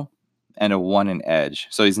shadow and a 1 in edge.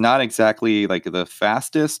 So he's not exactly like the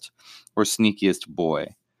fastest or sneakiest boy.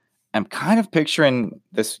 I'm kind of picturing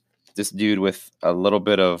this dude with a little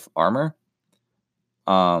bit of armor.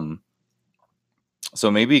 So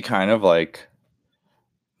maybe kind of like,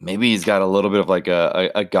 maybe he's got a little bit of like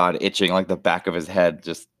a god itching, like the back of his head,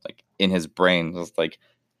 just like in his brain, just like,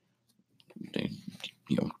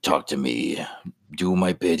 talk to me, do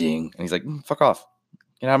my bidding. And he's like, fuck off,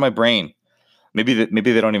 get out of my brain. Maybe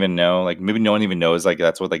they don't even know, like maybe no one even knows like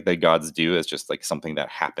that's what like the gods do. It's just like something that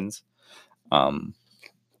happens. And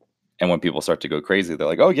when people start to go crazy, they're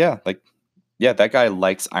like, oh yeah, like, yeah, that guy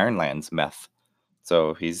likes Ironlands meth.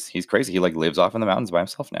 So he's crazy. He like lives off in the mountains by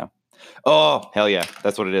himself now. Oh, hell yeah.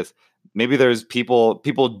 That's what it is. Maybe there's people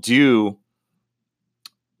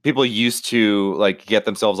used to like get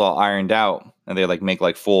themselves all ironed out, and they like make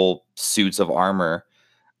like full suits of armor.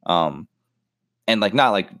 And like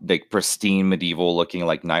not like pristine medieval looking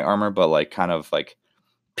like knight armor, but like kind of like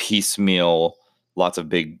piecemeal, lots of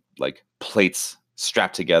big like plates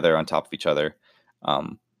strapped together on top of each other.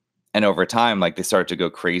 And over time, like they start to go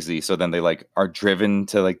crazy. So then they like are driven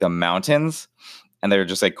to like the mountains, and they're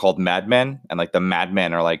just like called madmen. And like the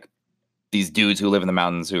madmen are like these dudes who live in the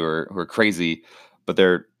mountains who are crazy, but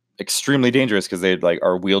they're extremely dangerous because they like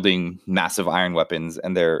are wielding massive iron weapons,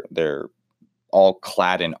 and they're all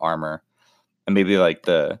clad in armor. And maybe like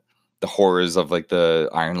the the horrors of like the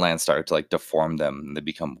Ironland start to like deform them and they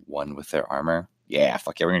become one with their armor. Yeah,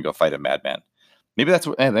 fuck yeah, we're gonna go fight a madman. Maybe that's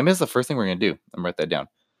maybe that's the first thing we're gonna do. I'm gonna write that down.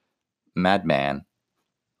 Madman.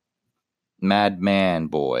 Madman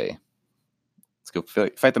boy. Let's go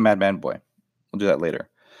fight the madman boy. We'll do that later.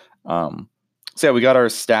 So yeah, we got our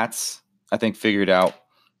stats, I think, figured out.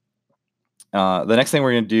 The next thing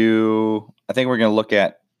we're gonna do, I think we're gonna look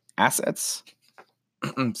at assets.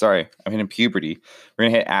 Sorry, I'm hitting puberty. We're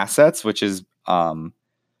gonna hit assets, which is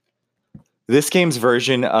this game's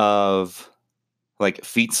version of like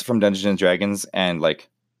feats from Dungeons and Dragons and like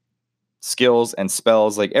skills and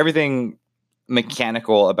spells, like everything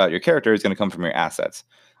mechanical about your character is going to come from your assets.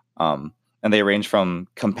 And they range from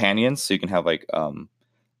companions, so you can have like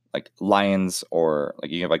lions, or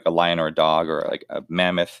like you have like a lion or a dog or like a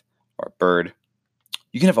mammoth or a bird.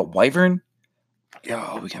 You can have a wyvern.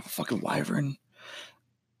 Yo, we can have a fucking wyvern.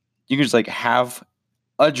 You can just like have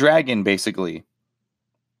a dragon, basically.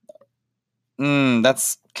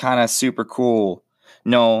 That's kind of super cool.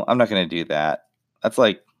 No, I'm not gonna do that. That's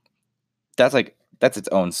its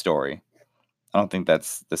own story. I don't think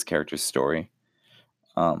that's this character's story.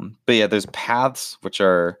 But yeah, there's paths, which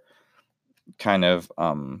are kind of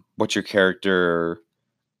what your character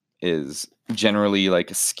is generally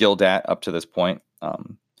like skilled at up to this point.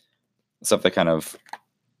 Stuff that kind of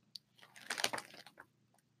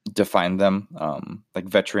define them, like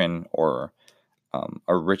veteran or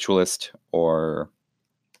a ritualist or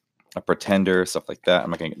a pretender, stuff like that.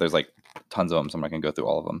 There's like tons of them, so I'm not gonna go through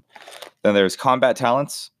all of them. Then there's combat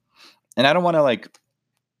talents, and I don't want to like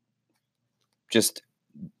just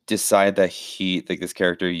decide that this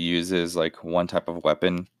character uses like one type of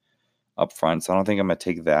weapon up front, so I don't think I'm gonna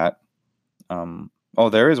take that.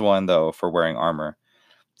 There is one though for wearing armor,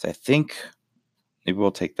 so I think maybe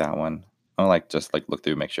we'll take that one. I'll just look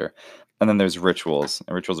through, make sure. And then there's rituals,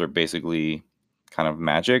 and rituals are basically kind of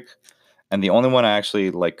magic. And the only one I actually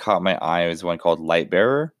like caught my eye is one called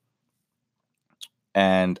Lightbearer,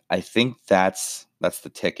 and I think that's the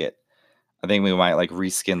ticket. I think we might like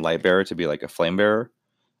reskin Lightbearer to be like a Flamebearer.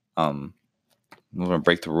 We're gonna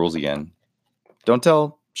break the rules again. Don't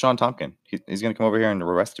tell Sean Tompkin. He's gonna come over here and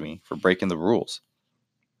arrest me for breaking the rules.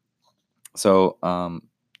 So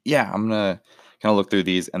yeah, I'm gonna kind of look through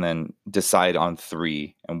these and then decide on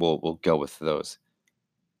 3, and we'll go with those.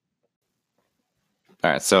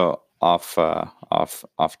 All right, so off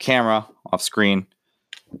camera, off screen,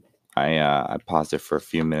 I paused it for a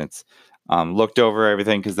few minutes, looked over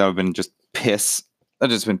everything because that would have been just piss. That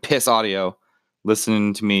just been piss audio,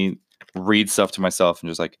 listening to me read stuff to myself and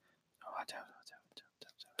just like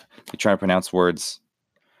trying to pronounce words.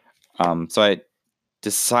 So I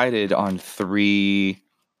decided on 3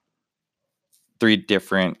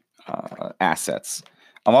 different assets.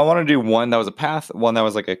 I want to do one that was a path, one that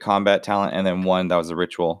was like a combat talent, and then one that was a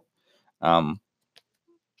ritual. So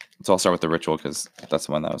I'll start with the ritual because that's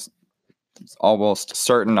the one that was almost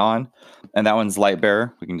certain on. And that one's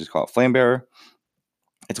Lightbearer. We can just call it Flamebearer.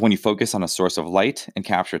 It's when you focus on a source of light and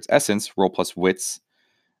capture its essence, roll plus wits.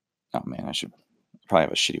 Oh man, I should probably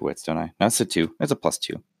have a shitty wits, don't I? No, it's a 2. It's a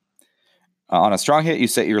 +2. On a strong hit, you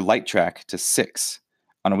set your light track to 6.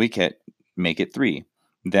 On a weak hit, make it 3.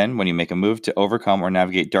 Then, when you make a move to overcome or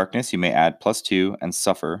navigate darkness, you may add +2 and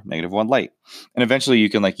suffer -1 light. And eventually, you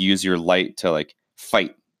can like use your light to like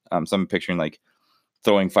fight. So I'm picturing like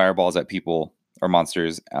throwing fireballs at people or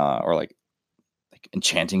monsters, or like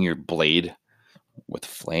enchanting your blade with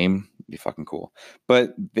flame. It'd be fucking cool.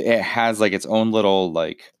 But it has like its own little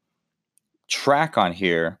like track on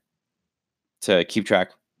here to keep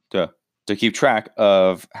track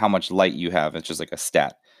of how much light you have. It's just like a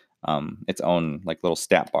stat, its own like little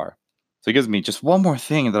stat bar. So it gives me just one more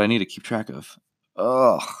thing that I need to keep track of.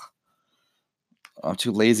 Ugh, I'm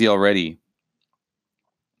too lazy already.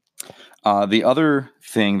 The other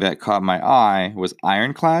thing that caught my eye was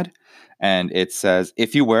Ironclad, and it says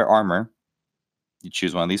if you wear armor, you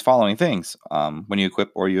choose one of these following things. When you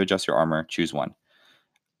equip or you adjust your armor, choose one.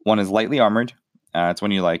 One is lightly armored. It's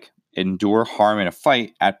when you like endure harm in a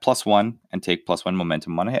fight, add +1 and take +1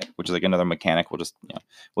 momentum on a hit, which is like another mechanic.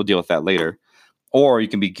 We'll deal with that later. Or you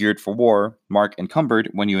can be geared for war, mark encumbered.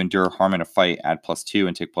 When you endure harm in a fight, add +2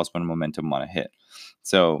 and take +1 momentum on a hit.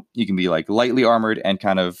 So you can be like lightly armored and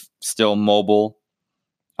kind of still mobile,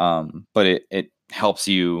 but it helps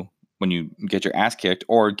you when you get your ass kicked.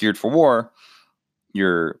 Or geared for war,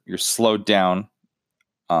 you're slowed down,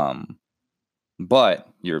 but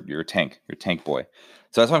you're a tank. You're a tank boy.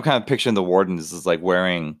 So that's why I'm kind of picturing the wardens is like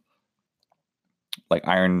wearing like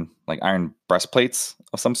iron breastplates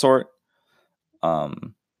of some sort.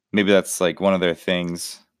 Maybe that's like one of their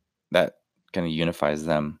things that kind of unifies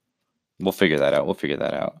them. we'll figure that out.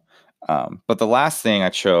 But the last thing I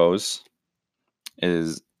chose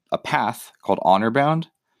is a path called Honor Bound.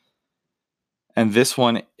 And this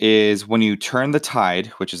one is when you turn the tide,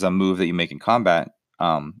 which is a move that you make in combat.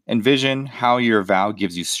 Envision how your vow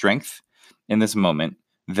gives you strength in this moment.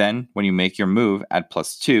 Then, when you make your move, add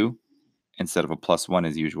 +2 instead of a +1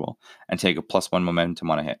 as usual, and take a +1 momentum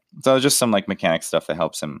on a hit. So just some like mechanic stuff that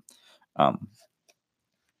helps him,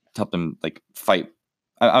 like fight.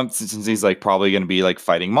 Since he's like probably going to be like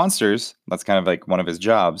fighting monsters, that's kind of like one of his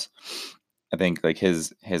jobs. I think like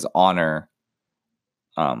his honor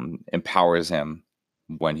empowers him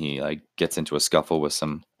when he like gets into a scuffle with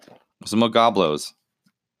some goblos.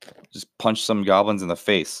 Just punch some goblins in the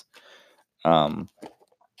face.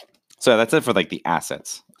 So that's it for like the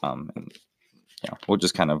assets. And, we'll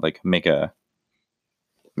just kind of like make a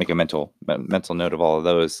mental note of all of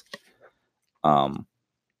those. But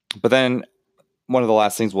then one of the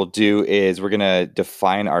last things we'll do is we're gonna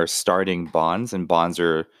define our starting bonds, and bonds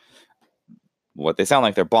are what they sound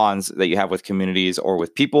like. They're bonds that you have with communities or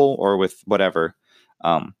with people or with whatever.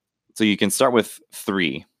 So you can start with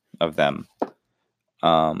 3 of them.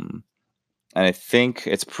 And I think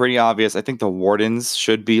it's pretty obvious. I think the wardens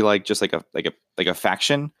should be like just like a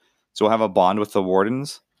faction. So we'll have a bond with the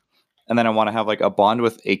wardens, and then I want to have like a bond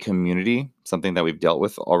with a community, something that we've dealt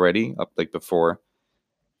with already up like before.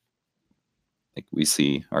 Like we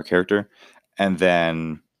see our character, and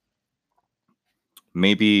then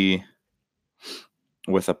maybe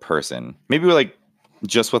with a person, maybe like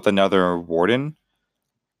just with another warden,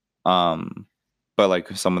 but like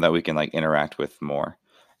someone that we can like interact with more.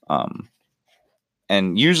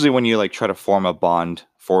 And usually when you like try to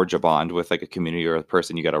forge a bond with like a community or a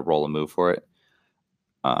person, you got to roll a move for it.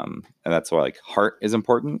 And that's why like heart is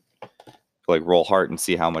important. Like roll heart and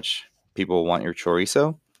see how much people want your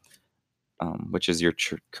chorizo, which is your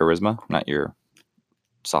charisma, not your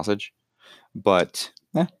sausage. But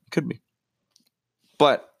could be.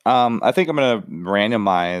 But I think I'm gonna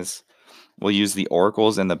randomize. We'll use the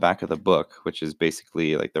oracles in the back of the book, which is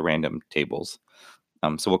basically like the random tables.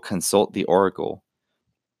 So we'll consult the oracle,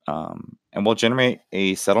 and we'll generate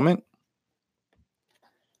a settlement.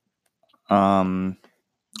 I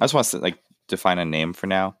just want to like define a name for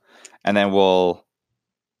now, and then we'll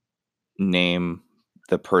name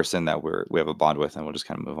the person that we have a bond with, and we'll just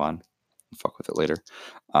kind of move on and fuck with it later.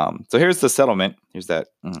 So here's the settlement. Here's that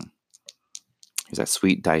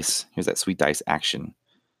sweet dice. Here's that sweet dice action.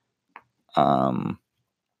 So I'm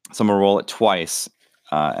gonna roll it twice,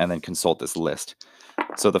 and then consult this list.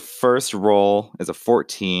 So the first roll is a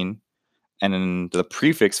 14, and then the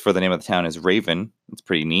prefix for the name of the town is Raven. It's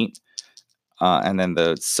pretty neat. And then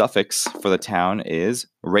the suffix for the town is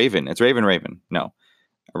Raven. It's Raven. No,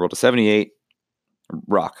 I rolled a 78.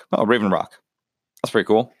 Rock. Oh, Raven Rock. That's pretty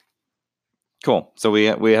cool. Cool. So we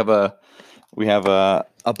have a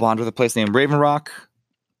bond with a place named Raven Rock.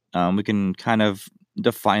 We can kind of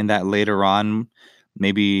define that later on.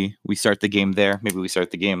 Maybe we start the game there. Maybe we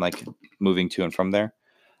start the game like moving to and from there.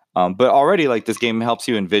 But already like this game helps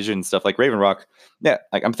you envision stuff like Raven Rock. Yeah,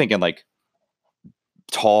 like I'm thinking like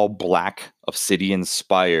tall black obsidian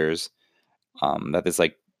spires that this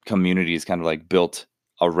like community is kind of like built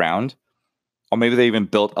around, or maybe they even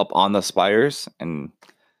built up on the spires. And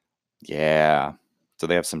yeah, so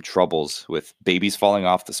they have some troubles with babies falling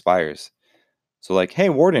off the spires. So like, hey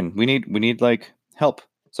warden, we need like help.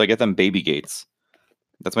 So I get them baby gates.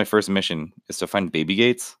 That's my first mission, is to find baby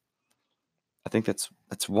gates. I think that's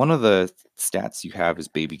one of the stats you have is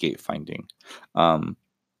baby gate finding.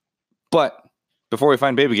 But before we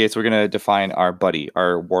find baby gates, we're gonna define our buddy,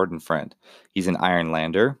 our warden friend. He's an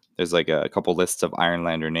Ironlander. There's like a couple lists of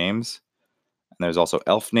Ironlander names, and there's also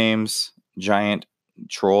elf names, giant,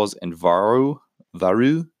 trolls, and Varu.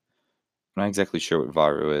 I'm not exactly sure what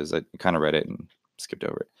Varu is. I kind of read it and skipped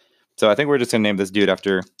over it. So I think we're just gonna name this dude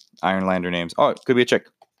after Ironlander names. Oh, it could be a chick.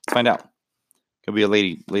 Let's find out. Could be a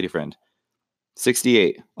lady friend.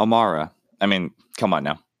 68, Amara. I mean, come on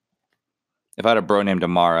now. If I had a bro named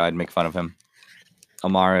Amara, I'd make fun of him.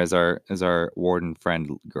 Amara is our warden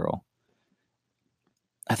friend girl.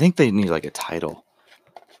 I think they need like a title.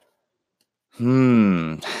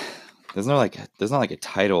 There's not like a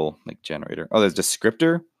title like generator. Oh, there's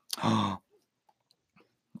descriptor.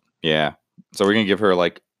 Yeah. So we're gonna give her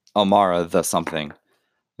like Amara the something.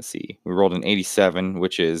 Let's see. We rolled an 87,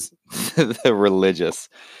 which is the religious.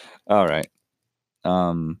 All right.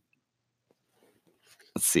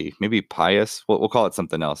 Let's see. Maybe pious. We'll call it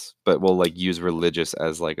something else, but we'll like use religious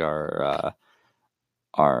as like our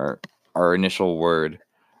initial word.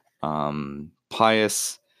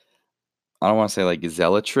 Pious. I don't want to say like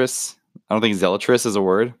zealotrous. I don't think zealotrous is a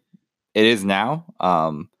word. It is now.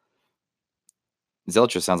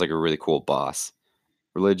 Ziltra sounds like a really cool boss.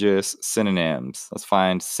 Religious synonyms. Let's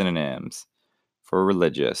find synonyms for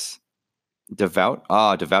religious. Devout.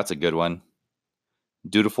 Devout's a good one.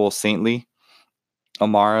 Dutiful, saintly.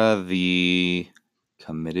 Amara the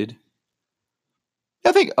committed.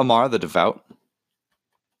 I think Amara the devout.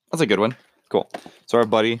 That's a good one. Cool. So our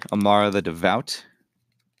buddy Amara the devout.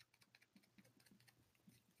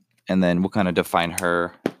 And then we'll kind of define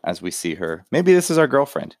her as we see her. Maybe this is our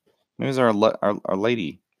girlfriend. Maybe this is our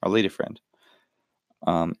lady friend.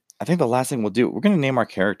 I think the last thing we'll do, we're going to name our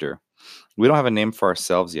character. We don't have a name for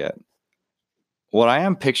ourselves yet. What I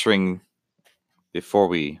am picturing before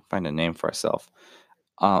we find a name for ourselves,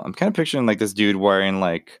 I'm kind of picturing like this dude wearing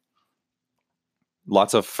like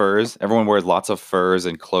lots of furs. Everyone wears lots of furs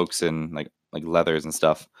and cloaks and like leathers and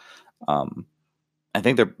stuff. I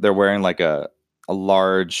think they're wearing like a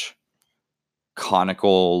large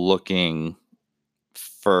conical looking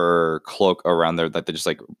fur cloak around there that they just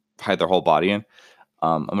like hide their whole body in.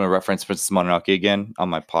 I'm going to reference Princess Mononoke again on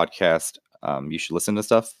my podcast. You should listen to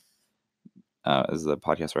stuff. This is the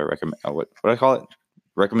podcast where I recommend what do I call it?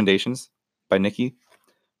 Recommendations by Nikki.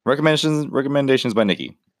 Recommendations by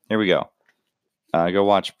Nikki. Here we go. Go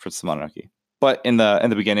watch Princess Mononoke. But in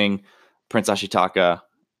the beginning, Prince Ashitaka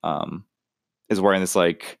is wearing this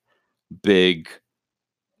like big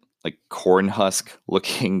like corn husk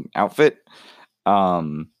looking outfit.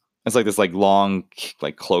 It's like this like long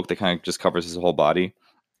like cloak that kind of just covers his whole body.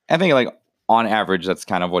 I think like on average that's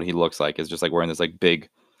kind of what he looks like, is just like wearing this like big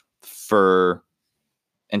fur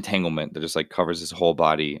entanglement that just like covers his whole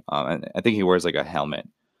body. And I think he wears like a helmet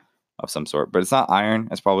of some sort, but it's not iron.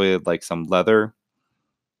 It's probably like some leather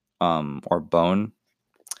or bone.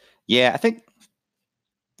 Yeah, I think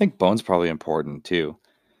bone's probably important too.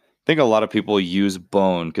 I think a lot of people use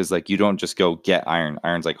bone because like you don't just go get iron.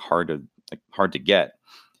 Iron's like hard to get.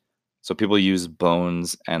 So people use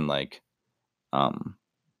bones and like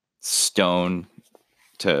stone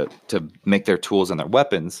to make their tools and their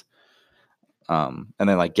weapons. And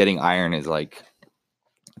then like getting iron is like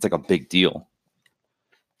it's like a big deal.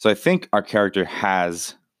 So I think our character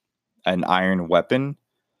has an iron weapon.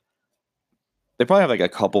 They probably have like a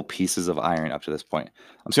couple pieces of iron up to this point.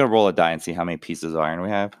 I'm just gonna roll a die and see how many pieces of iron we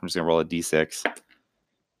have. I'm just gonna roll a d6.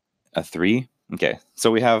 A 3. Okay, so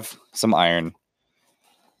we have some iron.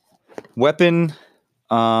 Weapon,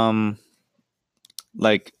 like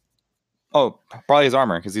probably his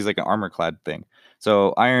armor because he's like an armor clad thing.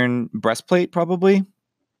 So iron breastplate probably.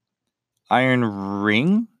 Iron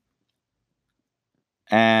ring.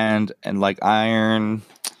 And like iron.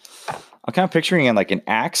 I'm kind of picturing it like an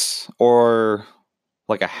axe or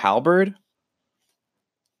like a halberd.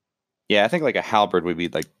 Yeah, I think like a halberd would be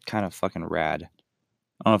like kind of fucking rad. I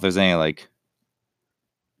don't know if there's any like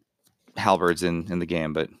halberds in the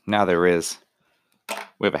game, but now there is.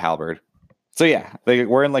 We have a halberd. So yeah, like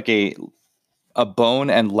we're in like a bone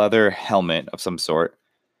and leather helmet of some sort.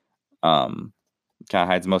 Kind of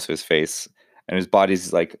hides most of his face, and his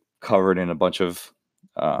body's like covered in a bunch of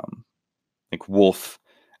like wolf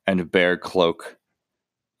and bear cloak,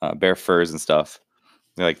 bear furs and stuff.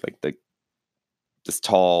 Like this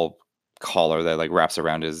tall collar that like wraps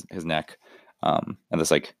around his neck, and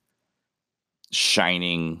this like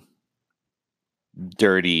shining,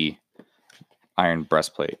 dirty iron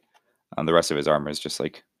breastplate. The rest of his armor is just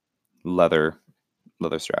like leather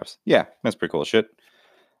straps. Yeah, that's pretty cool shit.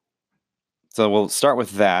 So we'll start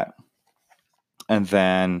with that, and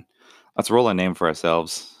then let's roll a name for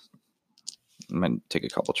ourselves. I'm gonna take a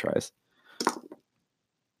couple tries.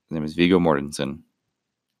 His name is Viggo Mortensen.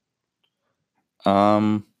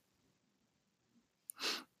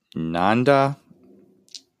 Nanda.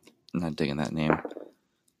 I'm not digging that name.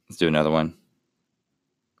 Let's do another one.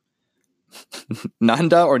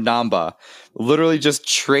 Nanda or Namba. Literally just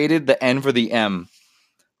traded the N for the M.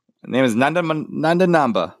 His name is Nanda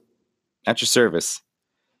Namba. At your service.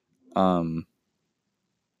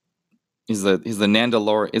 He's the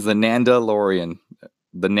Nandalorian.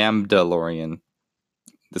 The Namdalorian.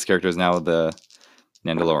 This character is now the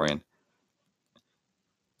Nandalorian.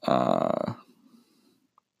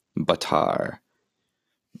 Batar.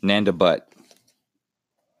 Nanda Butt.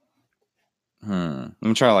 I'm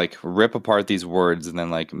trying to like rip apart these words and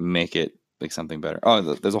then like make it like something better.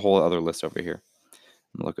 Oh, there's a whole other list over here.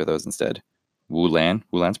 Look at those instead. Wulan.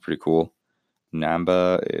 Wulan's pretty cool.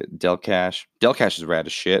 Namba. Delcash. Delcash is rad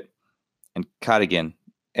as shit. And cardigan.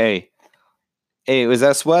 Hey, was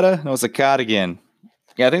that a sweater? No, it's a cardigan.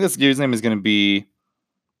 Yeah, I think this dude's name is going to be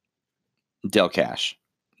Delcash.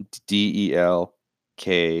 Delkash.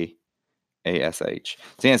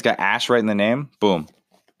 See, it's got Ash right in the name. Boom.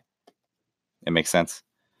 It makes sense.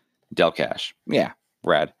 Delcash. Yeah,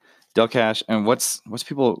 rad. Delcash. And what's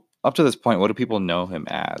people up to this point? What do people know him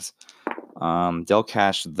as?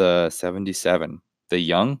 Delcash the 77. The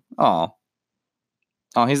young? Oh,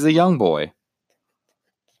 he's the young boy.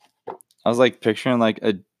 I was like picturing like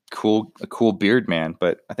a cool beard man,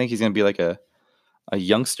 but I think he's gonna be like a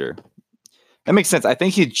youngster. That makes sense. I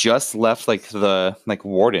think he just left like the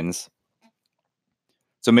wardens.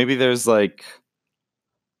 So maybe there's like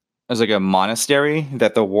a monastery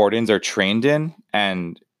that the wardens are trained in,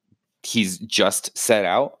 and he's just set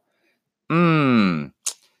out.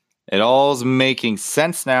 It all's making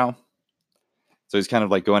sense now. So he's kind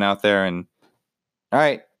of like going out there and, all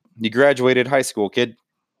right, you graduated high school, kid.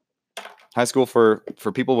 High school for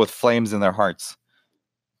people with flames in their hearts.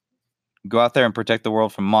 Go out there and protect the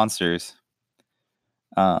world from monsters.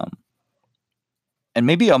 And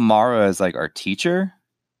maybe Amara is like our teacher.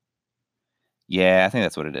 Yeah, I think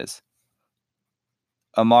that's what it is.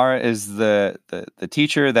 Amara is the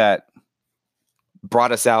teacher that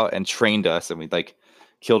brought us out and trained us, and we like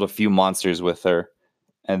killed a few monsters with her.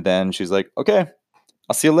 And then she's like, okay,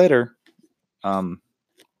 I'll see you later. And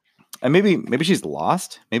maybe she's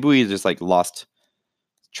lost. Maybe we just like lost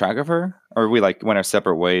track of her, or we like went our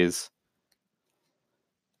separate ways.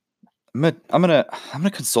 I'm gonna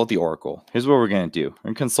consult the Oracle. Here's what we're gonna do. We're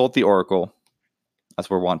gonna consult the Oracle. That's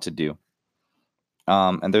what we want to do.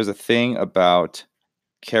 And there's a thing about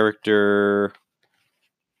character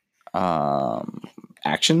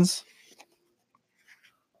actions,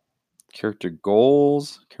 character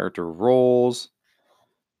goals, character roles.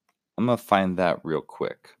 I'm gonna find that real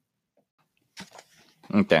quick.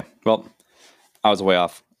 Okay. Well, I was way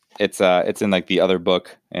off. It's in like the other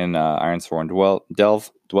book in Ironsworn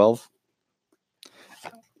Delve.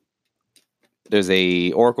 There's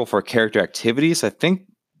a oracle for character activity, so I think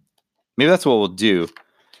maybe that's what we'll do.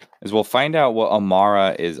 Is we'll find out what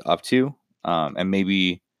Amara is up to, and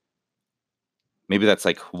maybe that's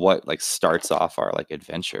like what like starts off our like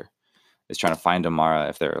adventure. Is trying to find Amara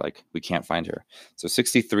if they're like we can't find her. So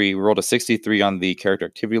 63, we rolled a 63 on the character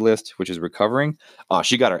activity list, which is recovering. Oh,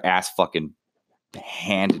 she got her ass fucking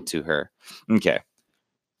handed to her. Okay.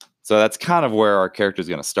 So that's kind of where our character is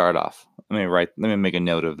going to start off. Let me make a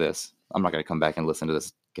note of this. I'm not going to come back and listen to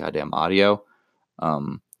this goddamn audio.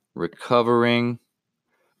 Recovering.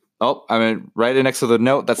 Oh, right next to the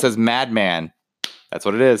note that says Madman. That's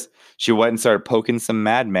what it is. She went and started poking some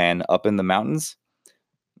madman up in the mountains.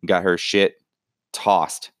 Got her shit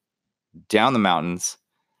tossed down the mountains,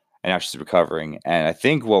 and now she's recovering. And I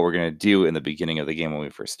think what we're going to do in the beginning of the game when we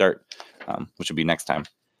first start, which will be next time,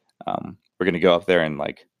 we're going to go up there and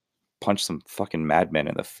like punch some fucking madmen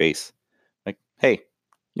in the face. Like, hey,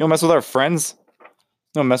 you don't mess with our friends? You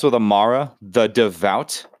don't mess with Amara, the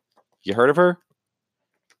Devout? You heard of her?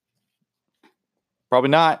 Probably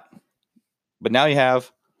not. But now you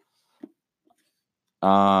have.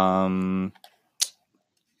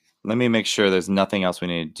 Let me make sure there's nothing else we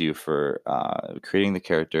need to do for creating the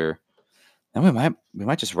character. And we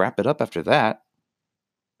might just wrap it up after that.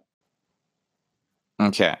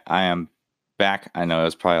 Okay, I am back. I know it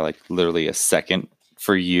was probably like literally a second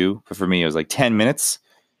for you, but for me it was like 10 minutes.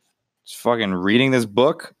 Just fucking reading this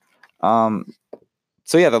book. So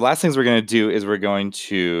yeah, the last things we're going to do is we're going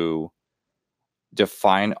to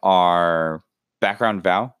define our background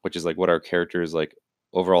vow, which is like what our character's like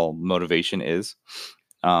overall motivation is.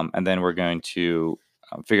 And then we're going to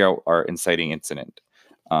figure out our inciting incident,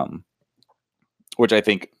 which I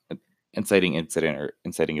think inciting incident or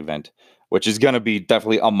inciting event, which is going to be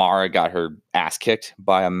definitely Amara got her ass kicked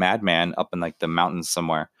by a madman up in like the mountains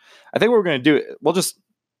somewhere. I think what we're going to do, we'll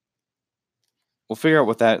figure out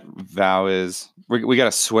what that vow is. We got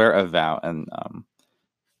to swear a vow, and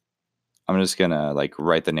I'm just going to like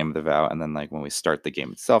write the name of the vow, and then like when we start the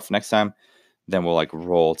game itself next time, then we'll like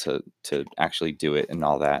roll to actually do it and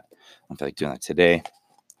all that. I don't feel like doing that today.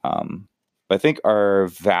 But I think our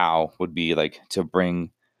vow would be like to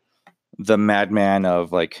bring the madman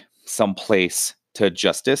of like some place to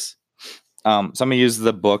justice. So I'm gonna use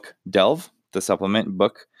the book Delve, the supplement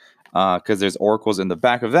book, because there's oracles in the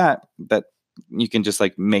back of that you can just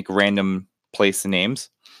like make random place names.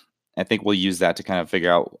 I think we'll use that to kind of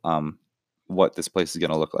figure out what this place is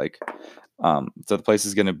gonna look like. So the place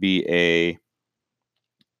is gonna be a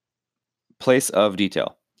place of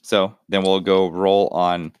detail. So then we'll go roll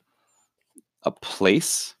on a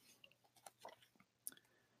place.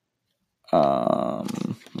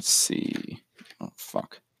 Let's see. Oh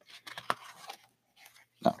fuck.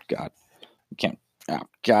 Oh god. I can't. Oh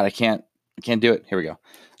god, I can't do it. Here we go.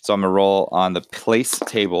 So I'm gonna roll on the place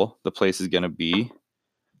table. The place is gonna be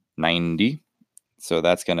 90. So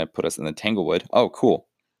that's going to put us in the Tanglewood. Oh, cool.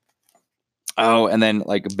 Oh, and then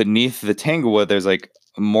like beneath the Tanglewood, there's like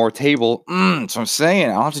more table. That's what I'm saying.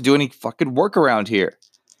 I don't have to do any fucking work around here.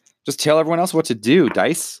 Just tell everyone else what to do,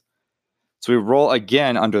 dice. So we roll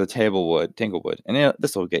again under the Tanglewood. And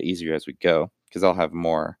this will get easier as we go because I'll have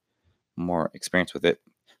more experience with it.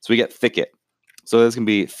 So we get thicket. So this can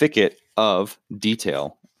be thicket of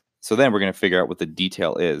detail. So then we're going to figure out what the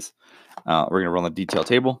detail is. We're going to roll on the detail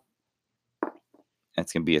table. And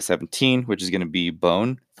it's going to be a 17, which is going to be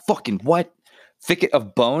bone. Fucking what? Thicket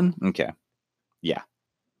of bone? Okay. Yeah.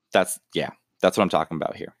 That's what I'm talking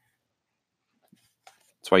about here.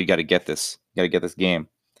 That's why you got to get this. You got to get this game.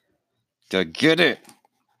 Gotta get it.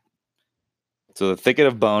 So the thicket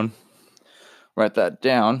of bone. Write that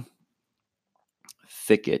down.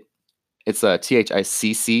 Thicket. It's a Thiccet.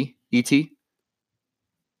 You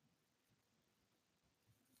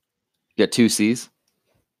got 2 C's.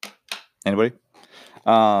 Anybody?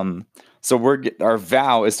 So our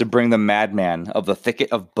vow is to bring the madman of the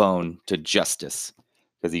thicket of bone to justice,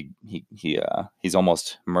 because he's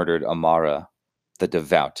almost murdered Amara, the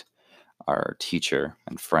devout, our teacher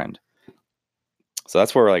and friend. So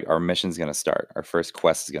that's where like our mission's gonna start. Our first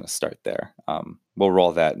quest is gonna start there. We'll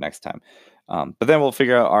roll that next time, but then we'll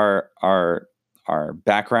figure out our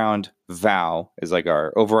background vow is like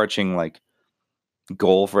our overarching like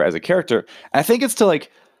goal for as a character. And I think it's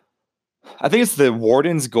the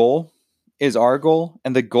warden's goal is our goal,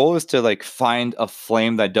 and the goal is to like find a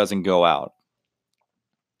flame that doesn't go out,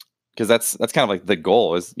 because that's kind of like the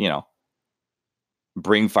goal is,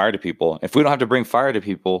 bring fire to people. If we don't have to bring fire to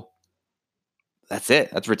people, that's it.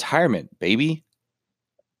 That's retirement, baby.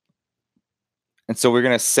 And so we're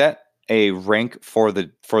gonna set a rank for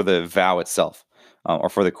the vow itself, or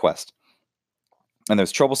for the quest. And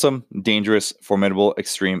there's troublesome, dangerous, formidable,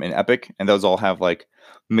 extreme, and epic, and those all have like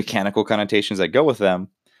mechanical connotations that go with them.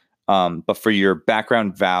 But for your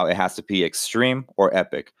background vow, it has to be extreme or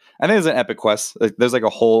epic. I think it's an epic quest. There's like a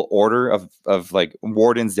whole order of like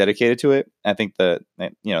wardens dedicated to it. I think the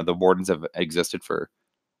wardens have existed for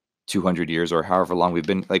 200 years or however long we've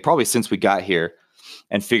been, like probably since we got here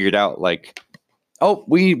and figured out like, oh,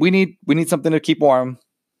 we need something to keep warm.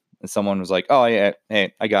 And someone was like, oh yeah,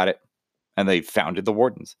 hey, I got it. And they founded the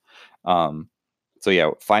wardens. So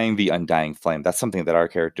yeah, finding the undying flame. That's something that our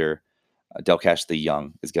character, Delcash the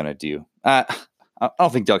Young, is gonna do. I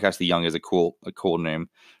don't think Delcash the Young is a cool name.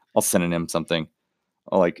 I'll synonym something.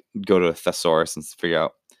 I'll like go to a thesaurus and figure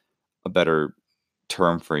out a better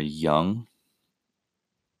term for young.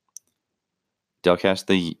 Delcash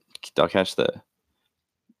the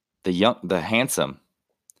young, the handsome.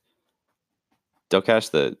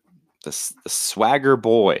 Delcash the swagger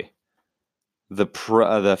boy. The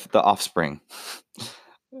offspring.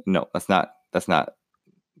 No, that's not.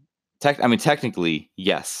 Technically,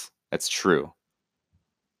 yes, that's true.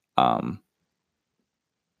 The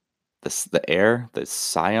heir, the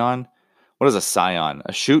scion. What is a scion?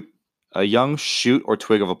 A young shoot or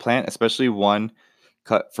twig of a plant, especially one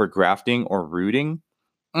cut for grafting or rooting.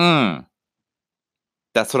 That's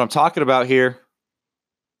what I'm talking about here.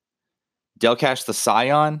 Delcash the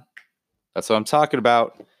scion. That's what I'm talking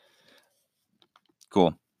about.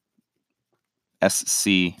 Cool.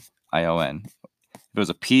 SCION. If it was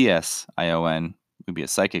a PSION, we'd be a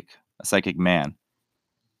psychic man.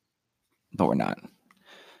 But we're not.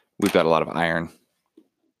 We've got a lot of iron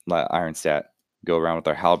stat. Go around with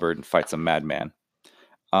our halberd and fight some madman.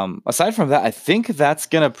 Aside from that, I think that's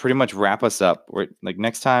gonna pretty much wrap us up. We're, like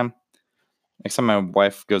next time my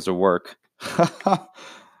wife goes to work,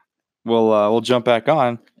 we'll jump back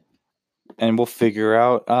on and we'll figure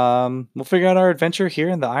out our adventure here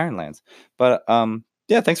in the Ironlands. But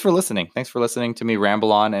yeah, thanks for listening. Thanks for listening to me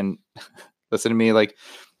ramble on and listen to me like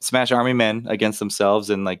smash army men against themselves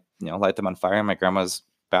and like light them on fire in my grandma's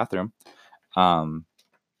bathroom.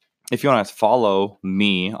 If you want to follow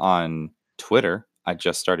me on Twitter, I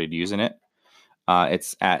just started using it.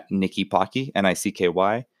 It's at Nicky Pocky,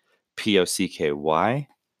 NICKY POCKY.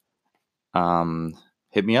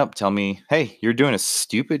 Hit me up. Tell me, hey, you're doing a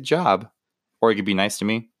stupid job. Or you could be nice to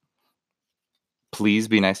me. Please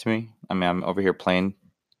be nice to me. I mean, I'm over here playing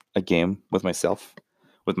a game with myself,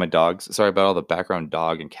 with my dogs. Sorry about all the background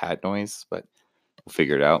dog and cat noise, but we'll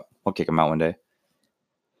figure it out. We'll kick them out one day.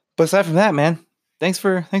 But aside from that, man, thanks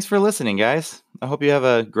for listening, guys. I hope you have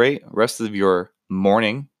a great rest of your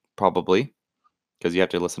morning, probably, because you have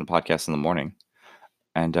to listen to podcasts in the morning.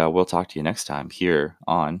 And we'll talk to you next time here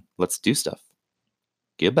on Let's Do Stuff.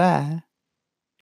 Goodbye.